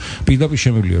პირდაპირ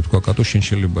შემიძლია თქვა, კატო შენ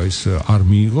შეიძლება ის არ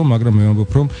მიიღო, მაგრამ მე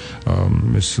ვამბობ, რომ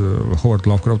ეს ჰოვარდ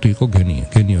ლავკრაფტი იყო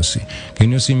გენიოსი.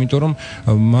 გენიოსი, იმიტომ რომ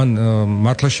მან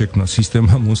მართლა შექმნა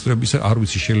სისტემა მონსტრებისა, არ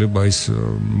ვიცი შეიძლება ეს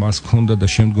მას ქონდა და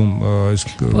შემდგომ ეს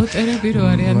პოტერები რო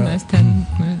არიან მასთან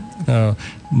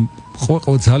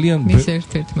ხო ძალიან მის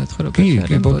ერთ-ერთ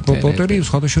მოთხრობაში პოტერი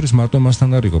სხვადასხვა მარტო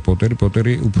მასთან არ იყო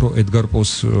პოტერი უფრო ედგარ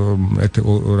პოს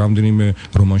რამდენიმე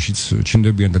რომანშიც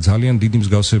ჩნდებიან და ძალიან დიდი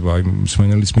მსგავსება აი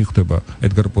მსმენელის მიხვდება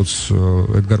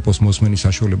ედგარ პოს მოსმენის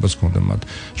საშუალებას ჰქონდა მათ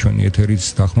ჩვენი ეთერის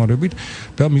დახმარებით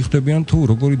და მიხვდებიან თუ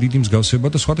როგორი დიდი მსგავსება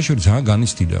და სხვადასხვა ძალიან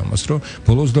განიცდიდა ამას რომ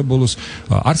ბოლოს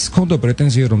არც ჰქონდა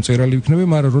პრეტენზია რომ წერალი იქნება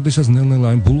მაგრამ როდესაც ნელ-ნელა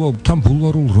აი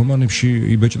ბულვარულ რომანებში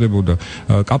იბეჭდებოდა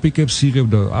კაპიკებს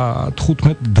იღებდა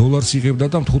 $15 იღებდა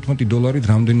და $15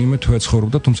 რამდენიმე თვე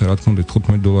ცხოვრობდა, თუმცა რა თქმა უნდა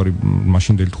 $15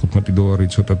 მაშინდელი $15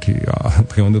 ცოტათი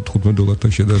დღევანდელ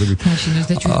 $15-თან შედარებით. მაშინაც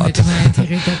და 17 მაინც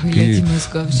იღებდა ბილეთი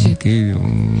მოსკოვში. კი.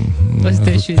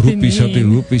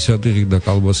 რუპისად იღებდა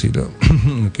კალბასი და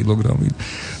კილოგრამი.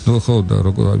 ნუ ხო და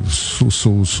როგორ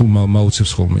სულ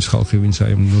მაუცებს ხოლმე ეს ხალხი, ვინც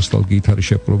აი ნოსტალგიით არის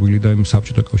შეპყრობილი და იმ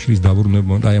საბჭოთა კავშირის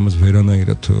დაბრუნება და აი ამას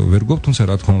ვერანაირად ვერ გვაქვს, თუმცა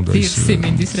რა თქმა უნდა ის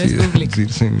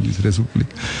ძირსიმინდის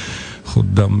რესპუბლიკა. ხო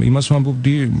და იმას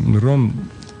ვამბობდი რომ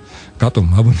კატო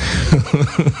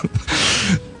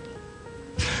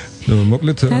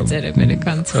მოკლედ დაწერებელი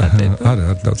განცხადება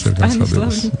არა დავწერ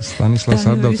განცხადებას სტანისლავს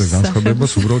არ დავწერ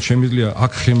განცხადებას უბრალოდ შემიძლია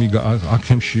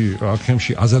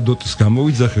აქ-ხემში აზადოტის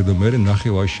გამოვიძახე და მე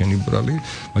ნახე ვაშენი ბრალი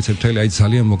მაგრამ მთელი აი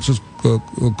ძალიან მოგწონს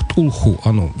კტულხუ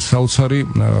ანუ საოცარი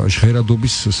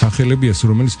ჟღერადობის სახელებია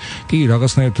რომელიც კი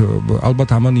რაღაცნაირად ალბათ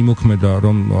ამან იმოქმედა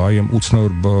რომ აი ამ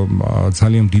უცნაურ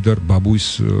ძალიან დიდარ ბაბუის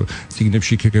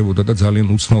ციგნებში იქეკებოდა და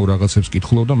ძალიან უცნაურ რაღაცებს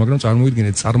კითხულობდა მაგრამ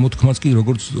წარმოიდგინეთ წარმოთქმაც კი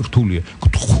როგორც რთულია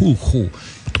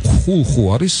კტულხუ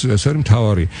არის ეს არის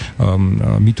მთავარი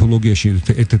მითოლოგიაში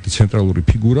ერთ-ერთი ცენტრალური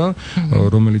ფიგურა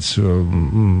რომელიც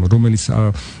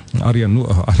არიან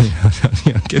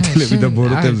კეთილები და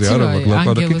ბოროტებზე არა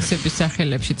ლაპარაკი ანგელოსების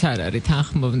სახელებშიც არ არის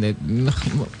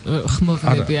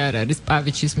ხმოვნები არ არის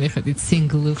პავიჩის მიხედვით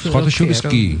სინგლი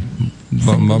სხვადასხვა კი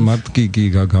მარტკი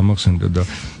გამახსენდა და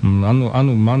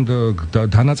ანუ მან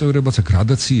დანაწევრებაცა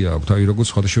გრადაცია აქვს აი როგორც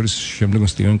სხვადასხვა შემდგომ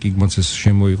სტივენ კინგმანს ეს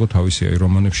შემოიღო თავისი აი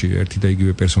რომანებში ერთი და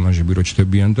იგივე პერსონაჟები რო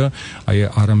ჩნდებიან და აი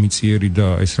არამიწიერი და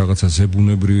ეს რაღაცა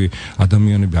ზებუნებრივი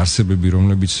ადამიანები არსებები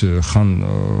რომლებიც ხან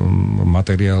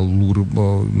მატერიალურ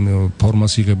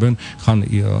ფორმას იღებენ ხან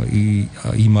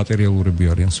იმატერიალურები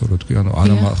არიან სწორად კი ანუ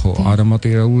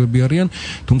არამატერიალურები არიან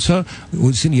თუმცა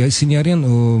ისინი არიან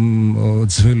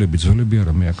ძველები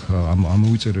არა მე აქ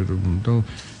ამოვიწერე და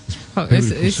ეს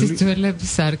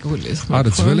ძველების არ გულისხმობს არა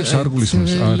ძველებს არ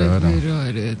გულისხმობს არა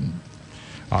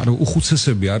ანუ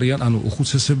უხუცესები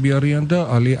არიან და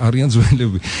არიან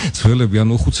ძველები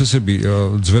ანუ უხუცესები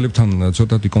ძველებთან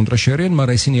ცოტათი კონტრასტში არიან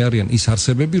მაგრამ ისინი არიან ის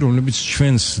არსებები რომლებიც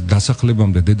ჩვენს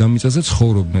დასახლებამდე დედამიწაზე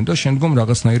ცხოვრობდნენ და შემდგომ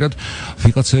რაღაცნაირად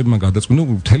ვიღაცებმა გადაწყვიტა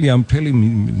მთელი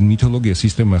მითოლოგია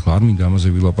სისტემა ახლა არ მინდა ამაზე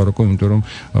ვილაპარაკო იმიტომ რომ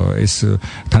ეს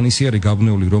თან ისე არის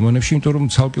გაბნეული რომანებში იმიტომ რომ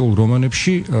ცალკეულ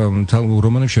რომანებში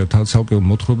ცალკეულ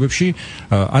მოთხრობებში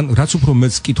ან რაც უფრო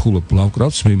მეც კითხულობ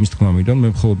ლავკრაფტს მე მის თქმამდე მე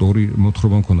მხოლოდ ორი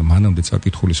მოთხრობა მქონდა მანამდე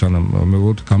წაკითხული სანამ მე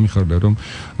ვოთ გამიხარდა რომ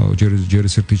ჯერ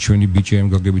ერთი ჩვენი ბიჭი ამ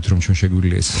გაგებით რომ ჩვენ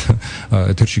შეგვიძლია ეს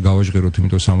ეთერში გავაჟღეროთ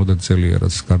იმიტომ 60 წელია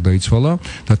რაც გარდაიცვალა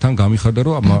და თან გამიხარდა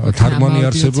რომ თარგმანი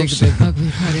არსებობს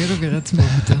გამიხარია რომ ვიღაც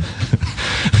მოვიდა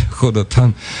ხო და თან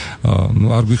ნუ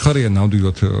არ გვიხარია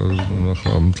ნამდვილად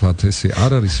ახლა მთლად ესე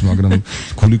არ არის მაგრამ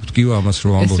გულით გკივა ამას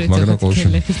რომ ამბობთ მაგრამ ყოველ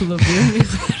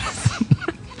შემთხვევაში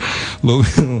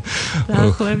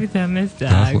დაახლოებით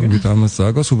ამას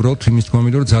წააგავს უბრალოდ იმის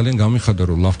თქმამდე რომ ძალიან გამიხარდა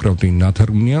რომ ლავკრაფტი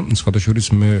ნათარგმნია სხვადასხვა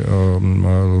მე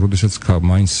როდესაც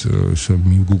მაინც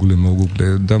მოგუგლე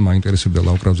და მაინტერესებდა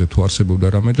ლავკრაფტზე თუ არსებობდა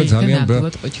რამე და ძალიან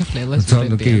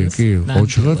კი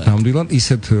ოჩღარ ნამდვილად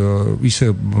ისე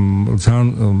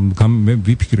ძალიან მე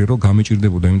ვიფიქრე რომ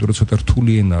გამეჭირდებოდა იმიტომ რომ ცოტა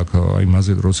რთული ენა აქვს აი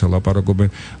მასზე როცა ლაპარაკობენ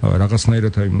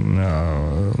რაღაცნაირად აი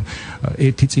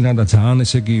ერთი წინა და ძალიან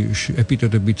ესე იგი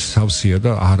ეპიტეტებით სავსეა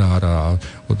და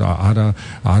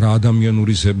არა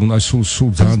ადამიანური ზებუნა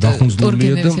სულ ძალიან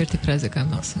დახუნძულია და ერთი ფრაზე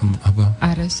გამახსენდა აბა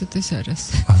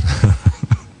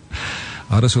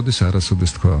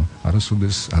არასოდეს თქვა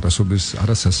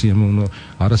არასასიამოვნო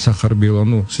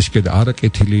არასახარბიელო სიშკედა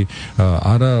არაკეთილი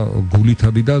არა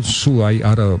გულითადი და სულ აი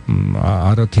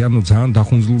არა თიანო ძალიან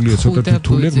დახუნძლულია ცოტა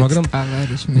თითული მაგრამ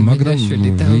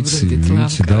ვიცი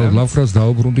და ლავკრაფტს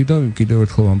დაუბრუნდი და კიდევ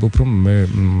ერთხელ ვამბობ რომ მე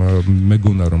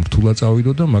მეგონა რომ რთულად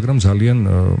წავიდო და მაგრამ ძალიან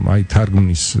აი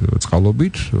თარგმნის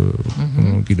წყალობით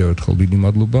კიდევ ერთხელ დიდი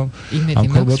მადლობა ამ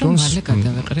ქალბატონს მალე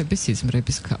გადავეყრები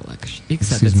სიზმრების ქალაქში იქ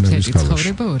სადაც მთელი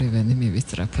ცხოვრება ორივენი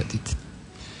მივისწრაფოდით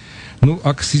ნუ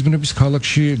აქ სიზმრების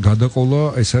ქალაქში გადაყოლა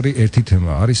ეს არის ერთი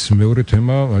თემა. არის მეორე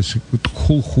თემა, ასე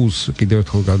ხულხუს კიდევ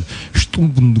ერთხელ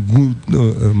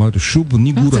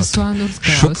შუბნიგურად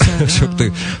შოქტე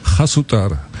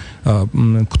ხასუტარ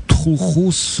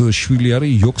ხულხუს შვილი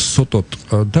არის იოქსოტოტ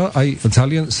და აი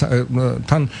ძალიან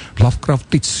თან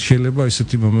ლავკრაფტიც შეიძლება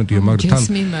ესეთი მომენტია, მაგრამ თან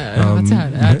რაღაცა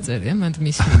არ წერია, მანდ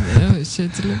მისმინე,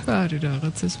 შეიძლება არის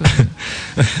რაღაცას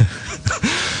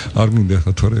არ მინდა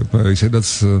ხა თორე ისედაც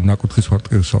ნაკუთხის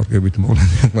ვარკებით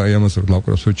მოვლენია, აი ამას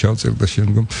ლავკრაფტს ჩავწერ და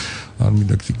შემდგომ არ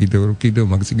მინდა კიდევ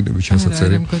მაგწიგნები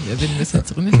ჩასაწერი. არ მგონია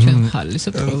ვინმესაწყნებს ჩვენ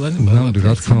ხალისობ ყველანი. ნამდვილად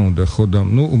რა თქმა უნდა, ხო და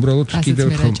ნუ უბრალოდ კიდევ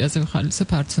ერთხელ ჭაზე ხალისობ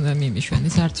არც უნდა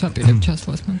მიმიშვენის, არც ვაპირებ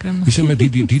ჩასვლას, მაგრამ ისე მე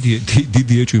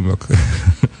დიდი ეჭვი მაქვს.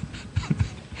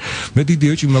 მე დიდი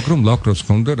ეჭვი მაქვს, რომ ლავკრაფტს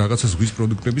ხონდა რაღაცა ზღვის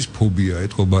პროდუქტების ფობია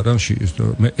ეთყობა რამში.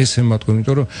 მე ეს ემატყო,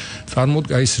 იმიტომ რომ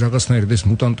წარმოდგა ის რაღაცნაირად ეს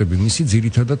მუტანტები, მისი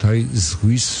ძირითადად აი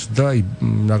ზღვის და აი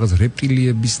რაღაც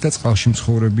რეპტილიების და წყალში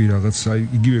მცხოვრები რაღაც აი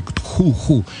იგივე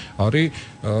ხუ არის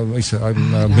ის აი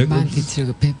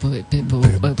ბებო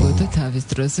უყვებოდა თავის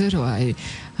დროზე, რომ აი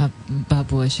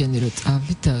ბაბუა შენი რო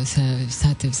წავით და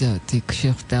სათევზე იქ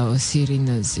შეხვდაო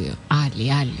სირინოზე ალი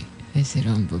ესე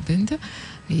რომ ამბობენ და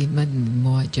იმან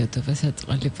მოაჯადობა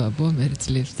საწყალი ბაბუა მე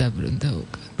ძლებს დაბრუნდა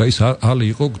უკან. და ის ალი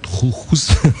იყო ხუხუს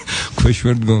ქვეშ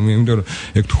ვერ დგომი, იმიტომ რომ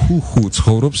ეგ ხუხუ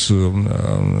ცხოვრობს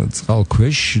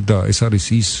წყალქვეშ და ეს არის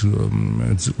ის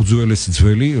უძველესი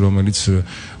ძველი, რომელიც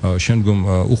შემდგომ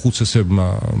უხუცესებმა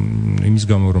იმის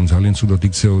გამო რომ ძალიან ცუდად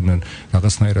იქცეოდნენ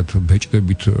რაღაცნაირად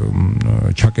ბეჭდებით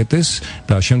ჩაკეტეს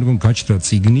და შემდგომ გაჩნდა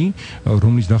წიგნი,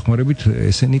 რომლის დახმარებით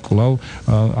ესენი კვლავ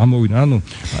ამოვიდნენ. ანუ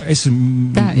ეს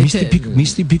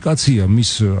მისტიფიკაცია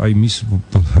მის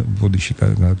ბოდიში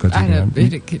გაძინა.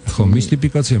 ხო,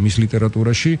 მისტიფიკაცია მის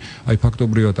ლიტერატურაში, აი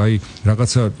ფაქტობრივად აი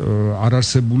რაღაცა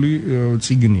არარსებული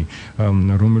წიგნი,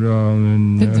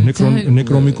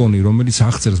 ნეკრომიკონი, რომელიც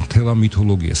აღწერს მთელ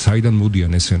მითოლოგიას, საიდან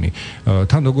მოდიან ესენი.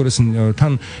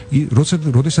 თან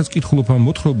როდესაც კითხულობ ამ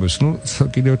მოთხრობებს, ნუ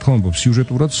კიდევ ერთხელ ამბობ,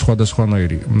 სიუჟეტურად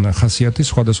სხვადასხვანაირი ხასიათის,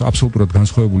 სხვადასხვა აბსოლუტურად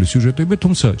განსხვავებული სიუჟეტები,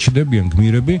 თუმცა ჩნდებიან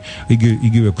გმირები,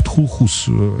 იგივე თხულხუს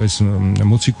ეს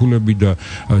მოციქულები და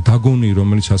დაგონი,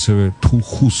 რომელიც ასევე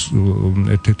თხულხუს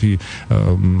ერთ-ერთი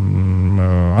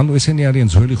ანუ ესენი არიან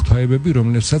ძველი ღვთაებები,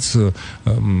 რომლებსაც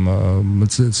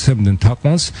ცემდნენ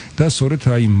თაყვანს და სწორედ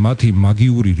აი მათი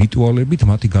მაგიური რიტუალებით,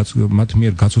 მათ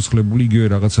მიერ გაცოცხლებული იგივე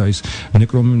რაღაცა ის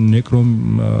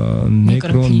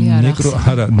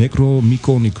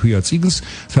ნეკრომიკონი ქვია წიგნს,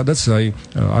 სადაც აი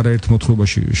არაერთ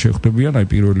მოთხრობაში შეხვდებიან, აი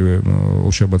პირველივე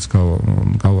ოშაბაც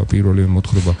გავა პირველივე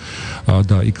მოთხრობა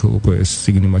და იქ უკვე ეს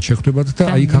წიგნი მათ შეხვდებათ და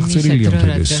აი იქ აღწერილია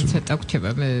მთელი ეს. ცოტა გრჩება,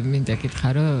 მე მინდა გითხრა,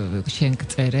 რომ შენ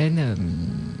გწერენ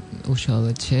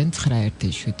უშუალოდ შენ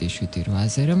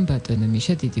 9177-8-ზე, რომ ბატონო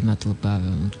მიშა დიდი მადლობა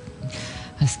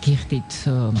ას გიხდით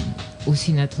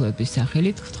უსინათლოების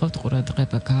სახელით, გთხოვთ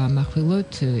ყურადღება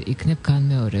გაამახვილოთ, იქნებ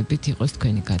განმეორებით იყოს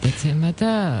თქვენი გადაცემა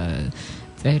და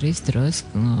წერის დროს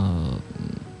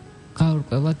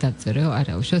გაურკვევლად დავწერე,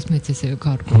 არა უშავს მეც ესე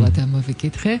გაურკვევლად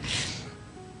ამოვიკითხე.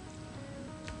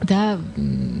 და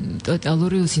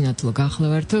ტოტალური უსინათლო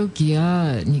გახლავართო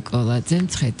გია ნიკოლაძე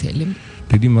მცხეთელი.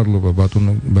 დიდი მადლობა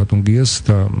ბატონ გიას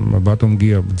და ბატონ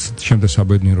გია შემდეგ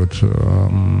საბედნიეროდ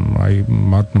აი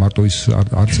მარტო ის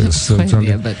არ წერს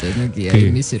ძალიან ბატონო გია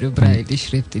იმის რომ ბრაილი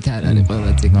შრიფტით არ არის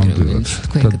ყველა წიგნი რომელიც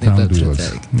თქვენ გდებათ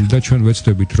და ჩვენ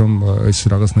ვეცდებით რომ ეს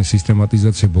რაღაცნაირი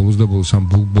სისტემატიზაცია ბოლოს და ბოლოს ამ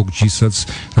ბლოგჯისაც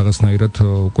რაღაცნაირად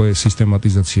უკვე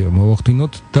სისტემატიზაცია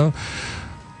მოვახდინოთ და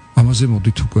ამაზე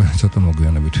მოდით უკვე ცოტა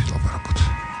მოგვიანებით ვილაპარაკოთ.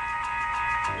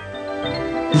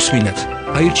 უსმინეთ,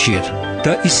 აირჩიეთ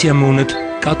და ისიამოვნეთ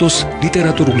კატოს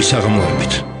ლიტერატურული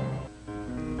საღამოებით.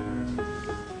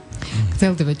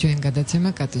 გრძელდება ჩვენ გადაცემა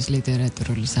კატოს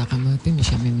ლიტერატურული საღამოები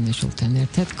მიშა მიმინოშვილთან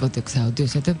ერთად კოდექს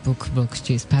აუდიოსა და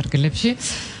ბუქბოქსის ფარგლებში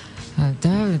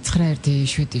და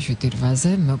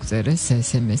 9177-8-ზე მოგწერეს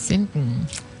SMS-ი.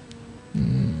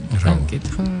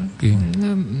 Rankitho.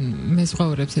 მე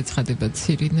ზღაურებს ეცხადებათ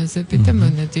სირინოზები და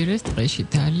მონადირეს ტყეში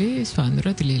დალი,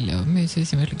 სვანურად ლილეო. მე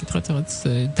ეს იმერლი გითხრათ რაღაც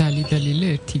დალი და ლილე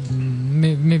ერთი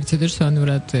მე ვიცოდი რომ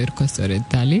სვანურად ერქვა სწორედ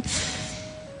დალი.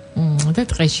 და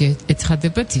ტყეში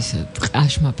ეცხადებათ ისა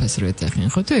ყაშმაფას რო ეძახიან,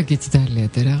 ხო თუ ეგიც დალია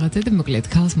და რაღაცა და მოკლედ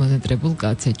ქალს მონადრებულ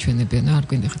კაცს ეჩვენებიან, არ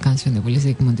გვინდა ხა განსვენებული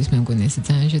ზიგმუნდის მე მგონი ესე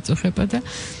ძალიან შეწუხება და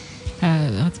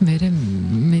რაც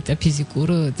მე მეტაფიზიკურ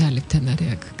ძალებთან არის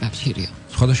აქ კავშირი.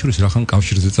 სხვადასხვა რახან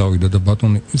კავშირზე წავიდა და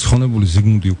ბატონი ცხონებული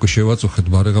ზიგმუნდი უკვე შევაწუხეთ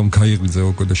ბარეგამ გაიღვიძა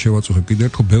უკვე და შევაწუხე კიდე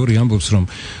ერთხელ ბევრი ამბობს რომ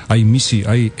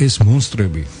აი ეს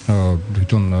მონსტრები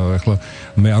თვითონ ახლა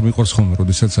მე არ მიყვარს ხოლმე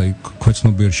როდესაც აი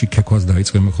ქვეცნობიერში ქექვას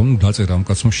დაიწყე მე ხოლმე დაწერა ამ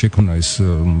კაცმა შექმნა ეს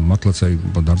მართლაც აი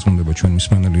დარწმუნდება ჩვენ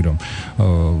მსმენელი რომ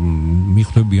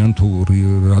მიხვდებიან თუ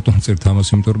რატომ წერთ ამას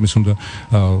იმიტომ რომ ეს უნდა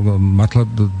მართლა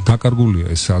დაკარგულია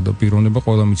ეს პიროვნება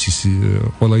ყველა მიცის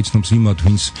ყველა იცნობს იმად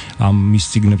ვინც ამ მის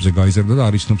წიგნებზე გაიზარდა და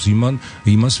არ იცნობს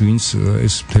იმას ვინც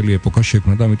ეს მთელი ეპოქა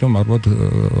შექმნა და ამიტომ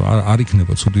არ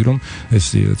იქნება ცუდი რომ ეს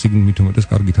წიგნი მით უმეტეს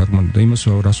კარგი თარგმნილი და იმას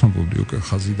რას ვამბობდი უკვე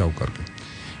ხაზი დავკარგე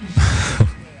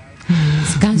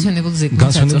განსვენებულ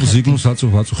ზიგმუნდს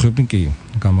აწუხებდნენ კი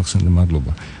გამახსენდა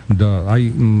მადლობა და აი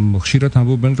ხშირად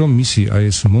ამბობენ რომ მისი აი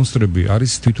ეს მონსტრები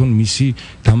არის თვითონ მისი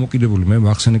დამოკიდებული მე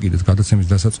ვახსენე კიდეც გადაცემის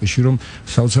დასაწყისში რომ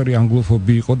საოცარი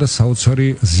ანგლოფობი იყო და საოცარი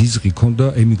ზიზღი ქონდა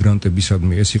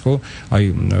ემიგრანტებისადმი ეს იყო აი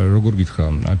როგორ გითხრა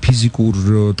ფიზიკურ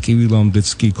ტკივილამდეც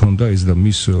კი ქონდა ეს და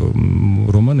მის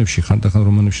რომანებში ხანდახან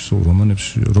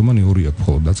რომანი ორი აქვს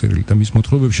ხოლმე დაწერილი და მის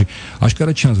მოთხრობებში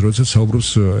აშკარად ჩანს როდესაც საუბრობს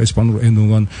ესპანურ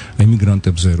ენოვან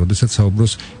ემიგრანტებზე როდესაც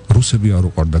საუბრობს რუსები არ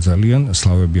უყვარდა ძალიან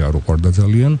სლავები არ უყვარდა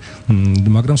ძალიან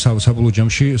მაგრამ საბოლოო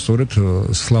ჯამში სწორედ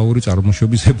სლავური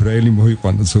წარმოშობის ებრაელი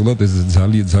მოიყვანა ცოლად ეს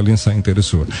ძალიან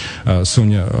საინტერესოა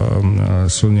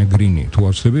სონია გრინი თუ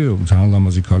არ ვცდები ძალიან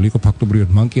ლამაზი ქალი იყო ფაქტობრივად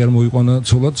მან კი არ მოიყვანა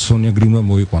ცოლად სონია გრინმა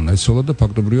მოიყვანა ეს ცოლად და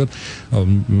ფაქტობრივად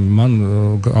მან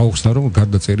აუხსნა რომ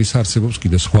გარდა წერის არსებობს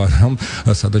კიდე სხვა რამ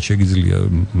სადაც შეგიძლია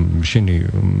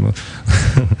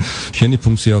შენი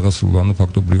ფუნქცია აღასრულო ანუ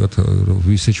ფაქტობრივად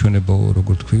ვისეჩვენება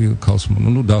როგორ თქვი ქალს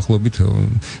ნუ დაახლოებით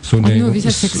სონია ანუ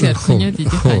ვისაც სექსი არ ქონია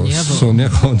დიდი ხანია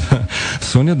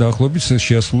სონია დაახლოებით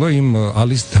შეასრულა იმ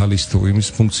ალის თალის თუ იმის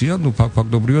ფუნქცია ნუ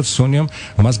ფაქტობრივად სონიამ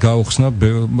მას გაუხსნა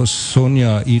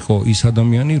სონია იყო ის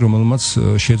ადამიანი რომელმაც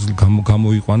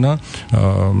გამოიყვანა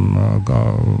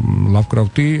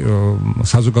ლავკრაფტი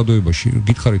საზოგადოებაში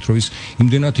გითხარით რომ ის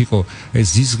იმდენად იყო ეს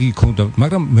ზიზღი ქონდა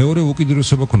მაგრამ მეორე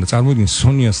უკიდურესობა ქონდა წარმოიდგინე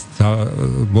სონიას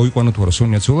მოიყვანა თუ არა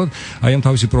სონია ცოლად აი ამ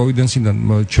თავისი პროვიდენსიდან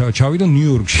ჩავიდა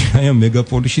ნიუ-იორკში აი ამ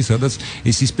მეგაპოლიში სადაც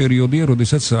ის პერიოდია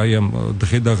როდესაც აი ამ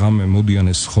დღე და ღამე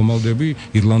მოდიან ეს ხომალდები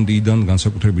ირლანდიიდან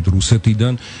განსაკუთრებით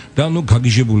რუსეთიდან და ნუ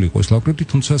გაგიჟებული იყო ეს ლავკრაფტი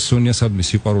თუმცა სონიასადმი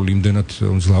სიყვარული იმდენად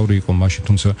მძლავრი იყო მაშინ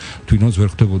თუმცა თვითონაც ვერ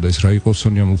ხვდებოდა ეს რა იყო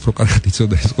სონიამ უფრო კარგად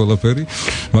იცოდა ეს ყველაფერი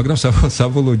მაგრამ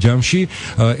საბოლოო ჯამში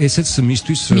ესეც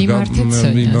მისთვის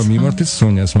მიმართეთ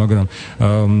სონიას მაგრამ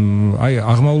აი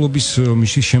აღმავლობის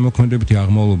მისის შემოქმედებითი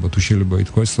აღმავლობა თუ შეიძლება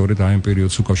ითქვა სწორედ აი ამ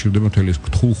პერიოდს უკავშირდება მთელი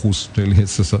თხულხუს მთელი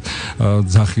ეს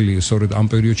ძახილი სწორედ ამ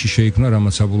პერიოდში შეიქმნა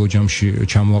რამაც საბოლოო ჯამში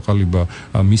ჩამოაყალიბა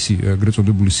მისი ეგრეთ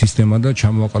წოდებული სისტემა და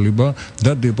ჩამოაყალიბა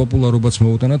და პოპულარობაც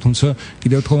მოუტანა თუმცა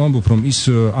კიდევ ერთხელ ვამბობ რომ ის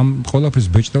ამ ყველაფერს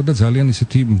ბეჭდავდა ძალიან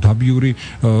ისეთი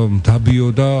დაბიო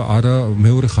და არა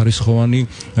მეორე ხარისხოვანი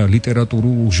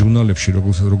ლიტერატურულ ჟურნალებში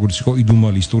როგორც იყო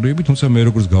იდუმალი ისტორიები თუმცა მე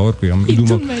როგორც გავარკვი ამ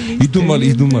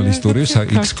იდუმალი ისტორიებს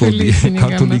X კოდი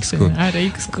ქართული X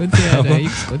კოდი არა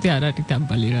X კოდი არ არის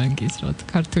დამბალი რანგის რა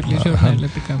ქართული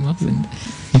ჟურნალები გამახსენდა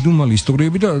იდუმალი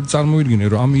ისტორიები და წარმოიდგინე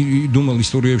რომ ამ იდუმალ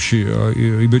ისტორიებში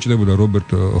იბეჭდებოდა რობერტ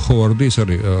ჰოვარდი ეს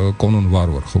არის კონონ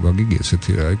ვარვარ ხო გაგიგია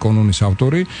ესეთი აი კონონის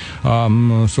ავტორი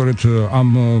სწორედ ამ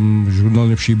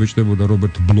ჟურნალებში იბეჭდებოდა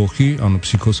რობერტ ბლოხი ანუ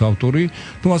ფსიქოს ავტორი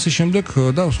თუ ასე შემდეგ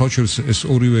და სხვაჩერს ეს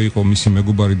ორივე იყო მისი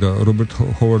მეგობარი და რობერტ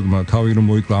ჰოვარდმა თავი რომ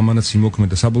მოიკლა ამანაც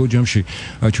იმოქმედა საბოლოო ჯამში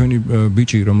ჩვენი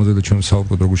ბიჭი რომელზედა ჩვენ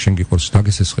საუბრობთ როგორ შენ გიყვარს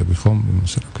დაგესესხები ხო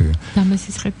იმას რა ქვია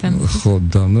დამესესხებთან ხო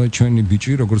და ნუ ჩვენი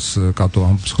ბიჭი როგორც კატო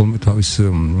ამბობს ხოლმე თავის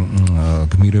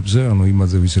გმირებზე ანუ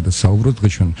იმაზე ვისაც საუბრობთ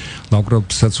დღეს ჩვენ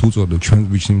ლავკრაფტსაც უწოდებ ჩვენ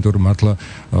ბიჭს იმიტომ რომ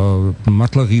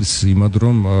მართლა ღირს იმად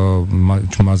რომ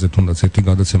მასზე თუნდაც ერთი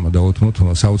გადაცემა დავუთმოთ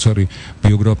საოცარი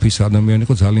ბიოგრაფიის ადამიანი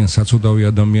იყო ძალიან საცოდავი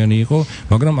ადამიანი იყო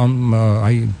მაგრამ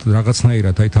აი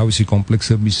რაღაცნაირად აი თავისი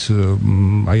კომპლექსების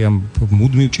აი ამ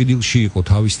მუდმივ ჭიდილში იყო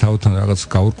თავის თავთან რაღაც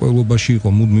გაურკვევლობაში იყო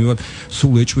მუდმივად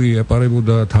სულ ეჭვი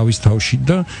ეპარებოდა თავის თავში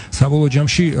და საბოლოო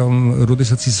ჯამში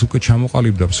როდესაც ის უკვე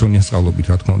ჩამოყალიბდა სონიას სწავლობით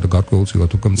რა თქმა უნდა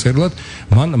გარკვეულწილად უკვე მწერლად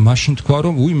მან მაშინ თქვა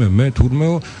რომ უიმე მე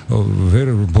თურმეო ვერ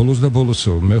ბოლოს და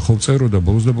ბოლოსო მე ხო წერო და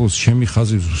ბოლოს და ბოლოს ჩემი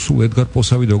ხაზი სულ ედგარ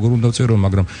პოსავი და როგორ უნდა წერო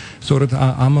მაგრამ სწორედ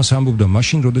ამას ამბობდა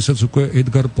მაშინ როდესაც უკვე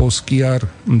ედგარ პოს კი არ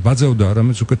ბაძავდა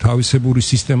არამედ უკვე თავისებური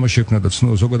სისტემა შექმნა და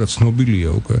ზოგადად ცნობილია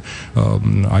უკვე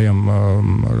აი ამ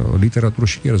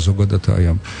ლიტერატურაში კი არა ზოგადად აი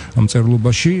ამ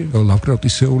მწერლობაში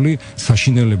ლავკრაფტისეული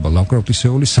საშინელი საშუალება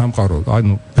ლავკრაფტისეული სამყარო,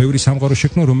 ანუ ბევრი სამყარო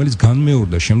შექმნა, რომელიც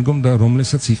განმეორდა შემდგომ და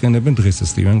რომელსაც იყენებენ დღესაც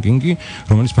სტივენ კინგი,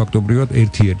 რომელიც ფაქტობრივად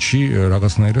ერთ-ერთში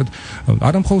რაღაცნაირად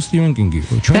არა მხოლოდ სტივენ კინგი,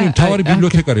 ჩვენი მთავარი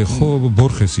ბიბლიოთეკარი ხო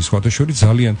ბორხესი სხვათა შორის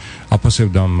ძალიან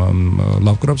აფასებდა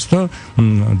ლავკრაფტს და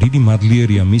დიდი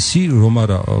მადლიერია მისი, რომ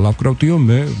არა ლავკრაფტიო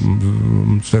მე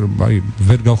აი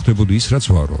ვერ გავხდებოდი ის რაც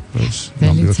ვარო.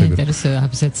 ინტერესო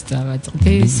აბზაც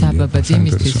დავაწყდი საბაბად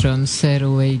იმისთვის რომ სერ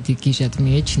უეიდი გიჟად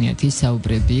მიეჩნიათ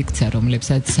ისაუბრები იქცა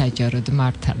რომლებსაც საჯაროდ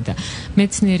მართავდა.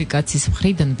 მეცნიერი კაცის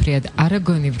მხრიდან ფრიად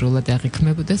არაგონივრულად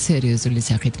აღიქმებოდა სერიოზული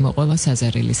სახით მოყოლა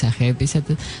საზარელი სახეებისა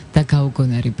და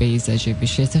გაუგონარი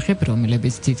პეიზაჟების შესახებ,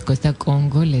 რომლებიც თითქოს და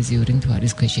კონგოლეზიური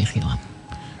მთვარის ქვეშ იხილა.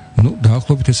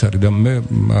 დაახლოებით ეს არის და მე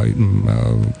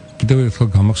კიდევ ერთხელ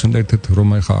გამახსენდა ერთ-ერთ რომ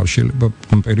ახლა არ შეიძლება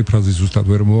პერიფრაზი ზუსტად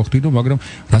ვერ მოვახდინო, მაგრამ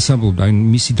რას ამბობდა, აი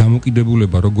მისი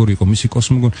დამოკიდებულება როგორი იყო, მისი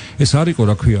კოსმოგონი, ეს არ იყო,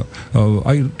 რა ქვია,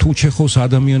 აი თუ ჩეხოვს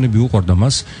ადამიანები უყვარდა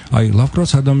მას, აი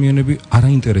ლავკრაფტს ადამიანები არ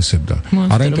აინტერესებდა.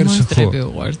 არ აინტერესებდა.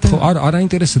 ხო, არ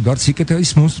აინტერესებდა, არც იქეთ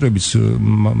ის მონსტრებიც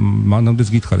მანამდეც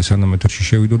გითხარი სანამ ეთერში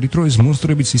შევიდოდით, რომ ეს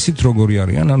მონსტრებიც ისიც როგორი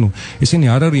არიან, ანუ ესენი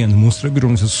არ არიან მონსტრები,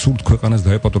 რომელსაც სულ ქვეყანას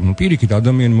დაეპატრონონ. პირიქით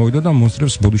ადამიანი მოვიდა და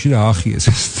მონსტრებს ბოდიში და აახიეს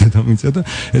ეს დედამიწა და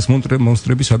ეს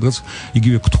მონსტრები სადღაც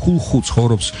იგივე თხულხუ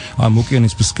ცხოვრობს ამ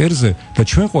ოკეანის ფსკერზე და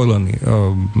ჩვენ ყველანი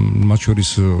მათ შორის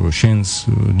შენს,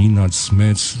 ნინაც,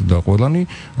 მეც და ყველანი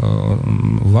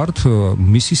ვართ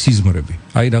მისი სიზმრები.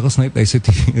 აი რაღაცნაირად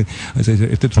ესეთი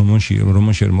ერთ-ერთ რომანში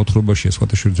მოთხრობაში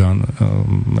სხვათა შორის ძალიან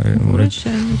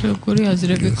როგორი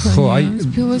აზრები ქონია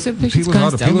ფილოსოფიის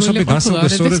განსწავლება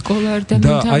და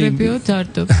ამთავრებიო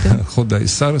დარდობდა. ხო და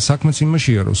საქმეც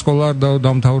იმაშია რომ სკოლა არ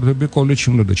დამთავრებია, კოლეჯში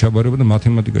უნდა და ჩაბარება და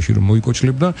მათემატიკაში რომ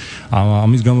მოიკოჭლებდა,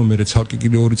 ამის გამო მე ცალკე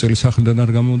კიდე 2 წელი სახლიდან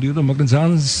არ გამოდიოდა, მაგრამ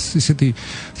ძალიან ისეთი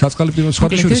საწყალი პირველ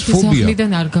სხვათა შორის ფობია.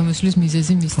 სახლიდან არ გამოსვლის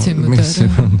მიზეზი მისცემოდა.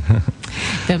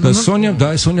 და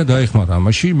სონია დაეხმარა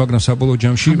ამაში, მაგრამ საბოლოო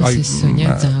ჯამში აი სონია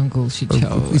ძალიან გულში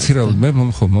ჩაუვა. იცი რა, მე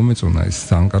მომეწონა ეს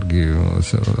ძალიან კარგი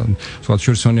სხვათა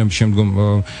შორის სონიამ შემდგომ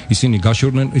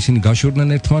ისინი გაშორდნენ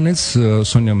ერთმანეთს,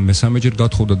 სონიამ მესამეჯერ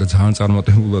გათხოვდა და ძალიან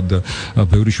წარმატებულად და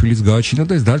ბევრი შვილიც გააჩინა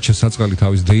და ეს დარჩა საწყალი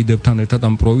თავის დეიდებთან ერთად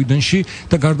ამ პროვიდენში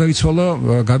და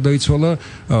გარდაიცვალა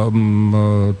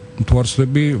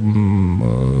თვარსები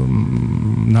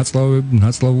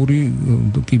ნაცლავური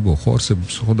კიბო ხო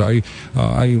არსებობს ხო და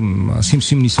აი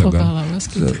სიმსიმნისაგან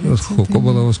ხო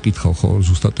კობალავას კითხავ ხო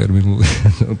ზუსტად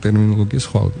ტერმინოლოგიას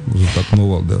ხო ზუსტად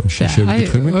მოვალდა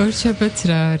შევიკითხები ორშაბათს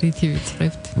რა რითი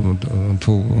ვიწყებთ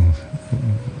თუ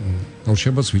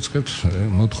ორშაბათს ვიწყებთ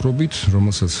მოთხრობით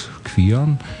რომელსაც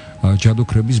ქვიან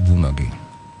ჯადოქრების ბუნაგი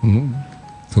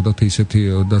თოდათ ისეთი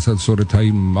დასაცორეთ აი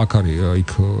აქ არის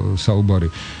იქ საუბარი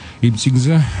იმ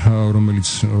წიგნზე რომელიც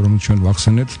ჩვენ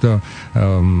ვახსენეთ და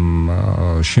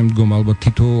შემდგომ ალბათ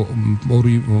თითო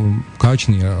ორი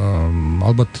გააჩნია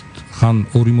ალბათ ხან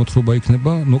ორი მოთხრობა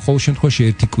იქნება, ნუ ყოველ შემთხვევაში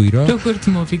ერთი კვირა. როგორც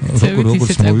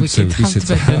მოვიქცევით, ისეთ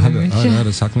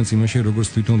არა, საქმეც იმაში, როგორც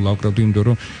თვითონ ლავკრაფტი, იმიტომ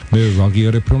რომ მე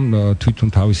ვაღიარებ, რომ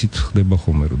თვითონ თავისით ხდება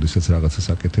ხოლმე, როდესაც რაღაცას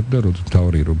აკეთებ და როდის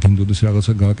თავი რომ გინდოდეს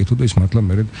რაღაცა გააკეთო და ის მართლა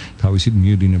მე თავისით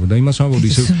მიედინება და იმას ამბობ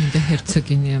ისე და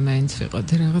ჰერცოგინია მაინც ვიყოთ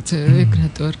რაღაცა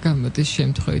ეგრატო არ გამოდის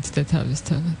შემთხვევით და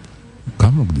თავისთავად.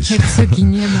 გამოგდის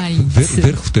ჰერცოგინია მაინც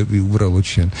ვერ ხვდები უბრალოდ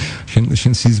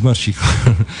შენ სიზმარში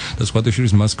და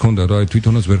სხვადასხვა მას ქონდა რა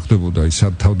თვითონაც ვერ ხვდებოდა ის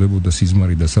სად თავდებოდა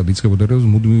სიზმარი და სად იწყებოდა რა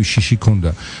მუდმივი შიში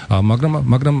ქონდა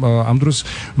მაგრამ ამ დროს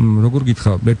როგორ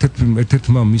გითხრა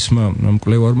ერთ-ერთმა მისმა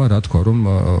მკვლევარმა რა თქვა რომ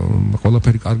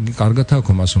ყველაფერი კარგად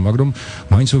აქვს მასო მაგრამ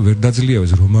მაინც ვერ დაძლია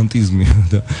ეს რომანტიზმი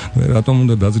და რატომ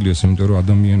უნდა დაძლიოს იმიტომ რომ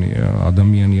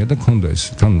ადამიანია და ქონდა ეს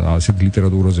თან ასეთ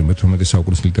ლიტერატურაზე მე-18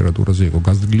 საუკუნის ლიტერატურაზე იყო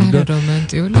გაზრდილი და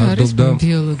რომანტიული არის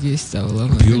ბიოლოგიის სწავლა.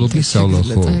 ბიოლოგიის სწავლა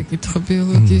ხო. ეკითხა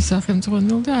ბიოლოგიის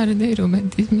სახელმძღვანელო და არანაირი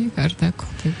რომანტიზმი არ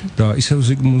დაგხვდება. და ისევ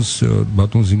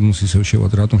ბატონ ზიგმუნდს ისევ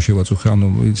რატომ შევაწუხე, ანუ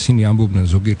ისინი ამბობდნენ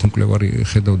ზოგიერთი მკვლევარი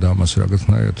ხედავდა ამას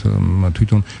რაღაცნაირად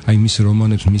თვითონ აი მის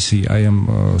რომანებს, მისი აი ამ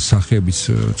სახეების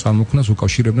წარმოქმნას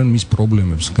უკავშირებდნენ მის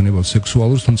პრობლემებს, გნებავ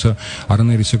სექსუალურს, თუმცა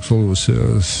არანაირი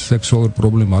სექსუალური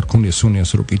პრობლემა არ ქონია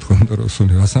სონიას რო კითხავდა რომ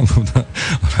სონია რას ამბობდა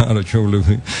არა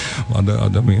ჩვეულებრივი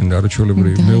ადამიანი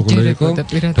არაჩვეულებრივი მეუღლე იყო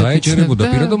დაეჯერებოდა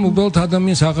პირადად უბრალოდ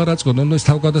ადამიანს აღარ აწყობდა და ეს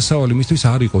თავგადასავალი მისთვის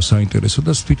არ იყო საინტერესო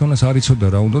და თვითონაც არ იცოდა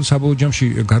რა უნდა საბოლოო ჯამში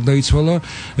გარდაიცვალა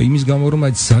იმის გამო რომ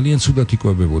აი ძალიან ცუდად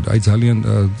იკვებებოდა აი ძალიან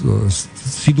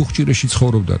სიდუხჭირეში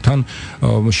ცხოვრობდა თან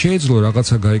შეეძლო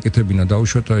რაღაცა გაეკეთებინა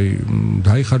დაუშვათ აი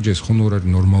დაიხარჯეს ხონორარი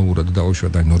ნორმალურად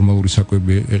დაუშვათ აი ნორმალური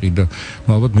საკვები ეყიდა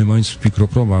ალბათ მე მაინც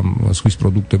ვფიქრობ რომ ამ ზღვის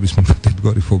პროდუქტების მომენტ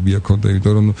ერთგვარი ფობია ქონდა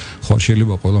იმიტომ რომ ხო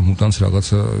შეიძლება ყველა მუტანს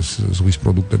რაღაცა ზღვის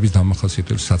პროდუქტების ლავკრაფტის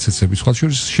დამახასიათებელი საცეცები სხვა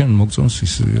შორის შენ მოგწონს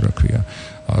ის რა ქვია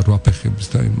რვაფეხებს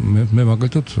და მე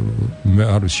მაგალითად მე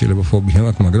არ ვიცი შეიძლება ფობია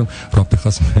მაქვს მაგრამ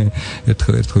რვაფეხას მე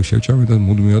ერთხელ შევჭამე და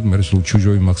მუდმივად მე სულ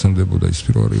ჩუჟოვი მახსენდებოდა ის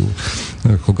პირველი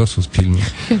ხო გასოს ფილმი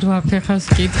რვაფეხას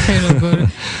კითხე როგორ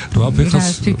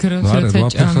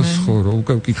რვაფეხას ხო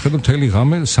უკვე ვკითხე და მთელი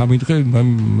ღამე 3 დღე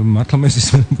მართლა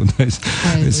მესისმენდა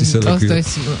ეს ისა რა ქვია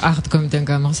ტოლსტოის აღდგომიდან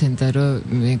გამახსენდა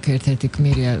რომ ერთ-ერთი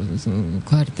გმირია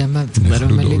გვარდა მაგდა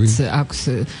რომელიც აქვს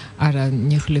არა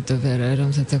ნიხლიტოვე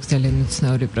რომელსაც აქვს ძალიან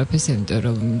უცნაური პროფესია, იმიტომ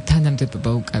რომ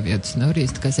თანამდებობა უკავია ცნორი,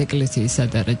 ის დგას ეკლესიისა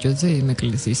და რაჯოზე, იმ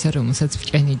ეკლესიისა, რომელსაც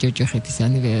ბჭენი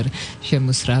ჯოჯოხეთისანი ვერ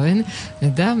შემოსრავენ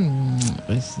და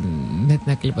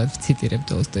მეტნაკლებად ვციტირებ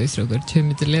ტოლსტოის როგორც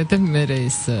შემიძლია და მე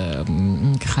ეს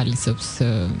ხალისობს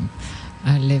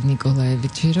ლევ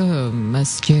ნიკოლაევიჩი, რომ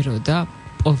მას ჯეროდა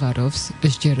პოვაროვს,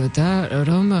 ჯეროდა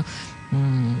რომ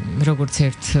როგორც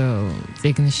ერთ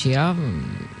წიგნშია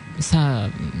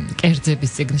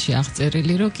კერძების წიგნში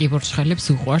აღწერილი, რომ კიბორჩხალებს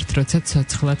უყვართ, როცა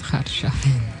ცოცხლად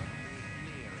ხარშავენ.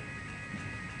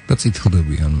 და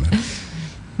წითლდებიან მე.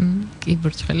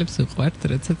 კიბორჩხალებს უყვართ,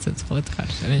 როცა ცოცხლად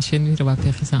ხარშავენ. შენ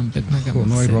რვაფეხის ამბებმა გამახსენე.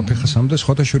 ნუ აი რვაფეხის ამბდა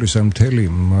სხვათა შორის ამ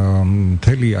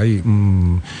მთელი აი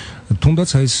თუნდაც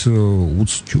აი ეს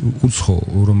უცხო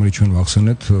რომელიც ჩვენ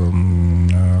ვახსენეთ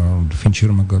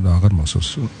ფინჩერმა აღარ მახსოვს.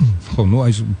 ხო, ნუ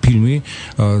აი ეს ფილმი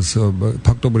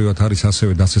ფაქტობრივად არის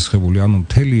ასევე დასესხებული, ანუ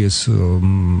მთელი ეს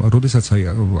როდესაც აი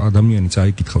ადამიანი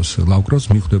წაიკითხავს ლავკრავს,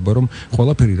 მიხვდება რომ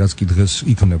ყველაფერი რაც კი დღეს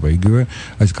იქნება იგივე,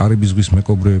 აი ეს კარიბის ზღვის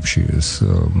მეკობრეებში ეს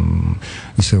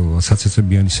ისე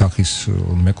საცეცებიანი სახის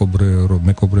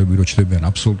მეკობრეები რო ჩდებიან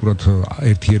აბსოლუტურად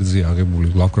ერთ-ერთზე აღებული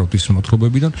ლავკრაფტის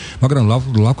მოთხრობებიდან, მაგრამ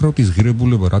ლავკრაფტის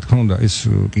ღირებულება რა თქმა უნდა ეს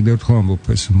კიდევ ერთხელ ამბობ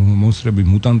ეს მონსტრები,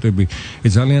 მუტანტები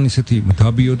ძალიან ისეთი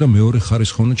დაბიო და მეორე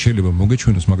ხარისხოვანი შეიძლება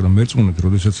მოგეჩვენოს, მაგრამ მერწმუნეთ,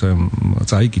 როდესაც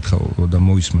წაიკითხავ და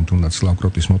მოისმენ თუნდაც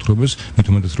ლავკრაფტის მოთხრობებს, მით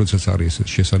უმეტეს როდესაც არის ეს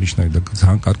შესანიშნავი და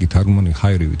ძალიან კარგი თარგმანი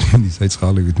ჰაერივით, აი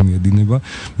წყალივით მიედინება,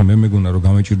 მე მეგონა რომ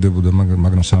გამეჭირდებოდა,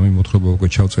 მაგრამ სამი მოთხრობა უკვე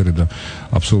ჩავწერე და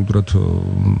აბსოლუტურად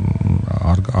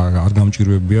არ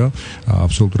გამჭირვებია,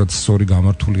 აბსოლუტურად სწორი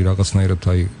გამართული რაღაცნაირად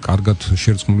აი კარგად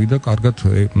შერწყმული და კარგად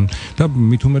და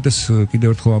მით უმეტეს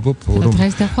კიდევ ერთხელ ამბობ რომ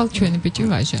დღეს და ხვალ ჩვენი ბიჭი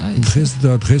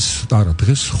ვაჟაა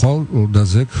დღეს ხვალ და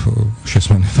ზეგ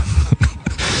შესმენება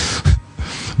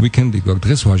ვიკენდი გვაქვს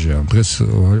დღეს ვაჟია დღეს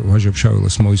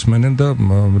ვაჟებს მოისმენენ და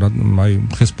აი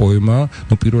დღეს პოემა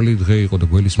ნუ პირველი დღე იყო და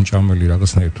გველის მჭამელი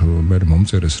რაღაცნაირად მე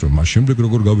მომწერეს რომ მას შემდეგ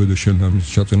როგორ გავედო შენ ამის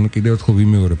ჩაწვენა კიდევ ერთხელ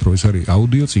ვიმეორებ რომ ეს არის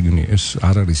აუდიო წიგნი ეს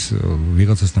არ არის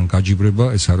ვიღაცასთან გაჯიბრება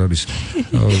ეს არ არის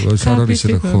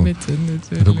რა ხო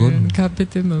როგორ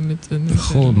კაპიტე მომეწონა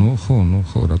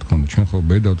ხო რა თქმა უნდა ჩვენ ხო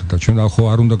ბედავთ და ჩვენ ხო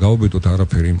არ უნდა გავაბედოთ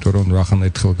არაფერი იმიტომ რომ ახლა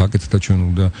ერთხელ გაკეთეთ და ჩვენ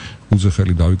უნდა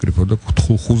უზეხელი დავიკრიფოთ და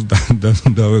ხუხუს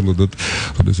დაველოდოთ,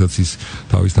 როდესაც ის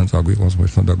თავისთან წაგვიყვანს,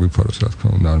 მერთან დაგვიფაროს, რა თქმა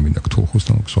უნდა, არ მინდა გთხოვოს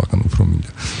და სხვაგან უფრო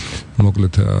მინდა.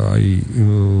 მოკლედ, აი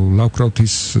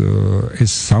ლავკრაფტის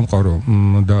ეს სამყარო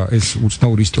და ეს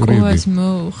უცნაური ისტორიები. ყუას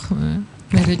მოუხმე,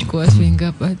 მე რეჯკუას ვინ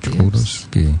გაპატიებს.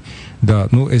 კი. და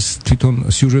ნუ ეს თვითონ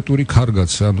სიუჟეტური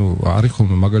კარგაც, ანუ არის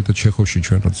ხოლმე მაგალითად ჩეხოვში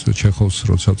ჩვენ ჩეხოვს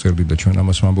როცა წერდი და ჩვენ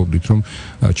ამას ვამბობდით რომ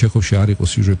ჩეხოვში არ იყო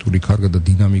სიუჟეტური კარგა და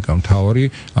დინამიკა მთავარი,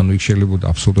 ანუ იქ შეიძლება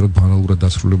აბსოლუტურად ბანალურად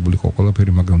დასრულებულიყო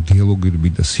ყველაფერი, მაგრამ დიალოგები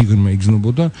და სიღრმე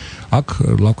იგრძნობოდა. აქ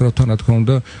ლავკრაფტთან რა თქმა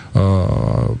უნდა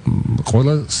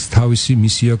ყველას თავისი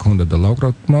მისია ჰქონდა და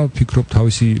ლავკრაფტმა ფიქრობ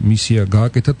თავისი მისია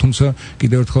გააკეთა, თუმცა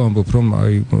კიდევ ერთხელ ამბობ რომ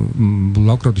აი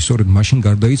ლავკრაფტი სწორედ მაშინ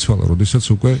გარდაიცვალა, როდესაც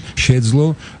უკვე შეეძლო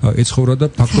ცხოვრა და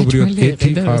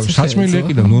ფაქტობრივად საჭმელი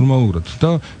ეკიდა ნორმალურად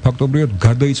და ფაქტობრივად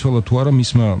გარდაიცვალა თუ არა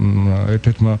მისმა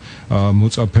ერთ-ერთმა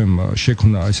მოწაფემ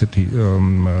შექმნა ესეთი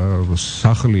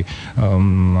სახლი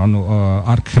ანუ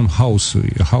არქემ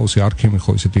ჰაუსი არქემი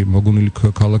ხო ესეთი მოგონილი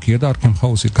ქალაქია და არქემ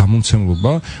ჰაუსი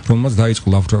გამომცემლობა რომელმაც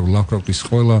დაიწყო ლავკრაფტის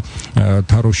ყველა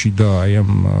თაროში და აი ამ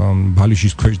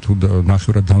ბალიშის ქვეშ თუ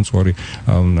ნახევრად დამწვარი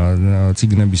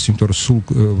წიგნების იმიტომ რომ სულ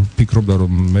ფიქრობდა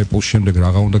რომ მე პოს შემდეგ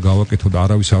რაღაცა უნდა გავაკეთო და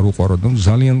არავის არ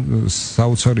ძალიან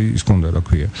საოცარი ის კონდა რა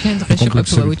ქვია. შენ დღეს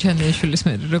შეყოლა უჩანეშვილის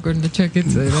მე როგორ უნდა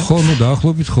ჩაგეწერა. ხო, ნუ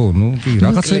დაახლოებით ხო, ნუ კი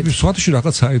რაღაცები სხვათში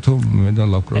რაღაც საერთო მე და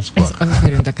ლავკრაფტს გვაქვს. ეს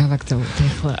ყველაფერი უნდა გავაკეთოთ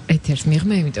ახლა ეთერს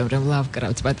მიღმა, იმიტომ რომ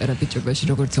ლავკრაფტს პატარა ბიჭობაში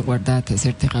როგორც უყვარდა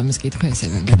 1001 ღამის კითხვა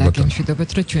ესევე და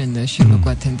დაგემშვიდობთ რომ ჩვენ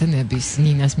შემოგვათენ და ნების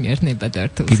ნინას მიერ ნება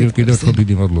დართულ. კიდევ ხო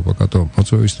დიდი მადლობა კატო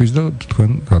მოწვევისთვის და თქვენ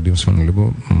რადიოს მანელებო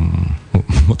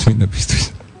მოწმინებისთვის.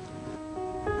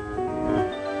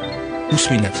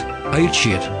 უსმინეთ,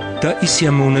 აირჩიეთ და ისე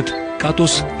ამოვნეთ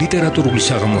კატოს ლიტერატურული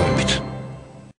საღამოებით.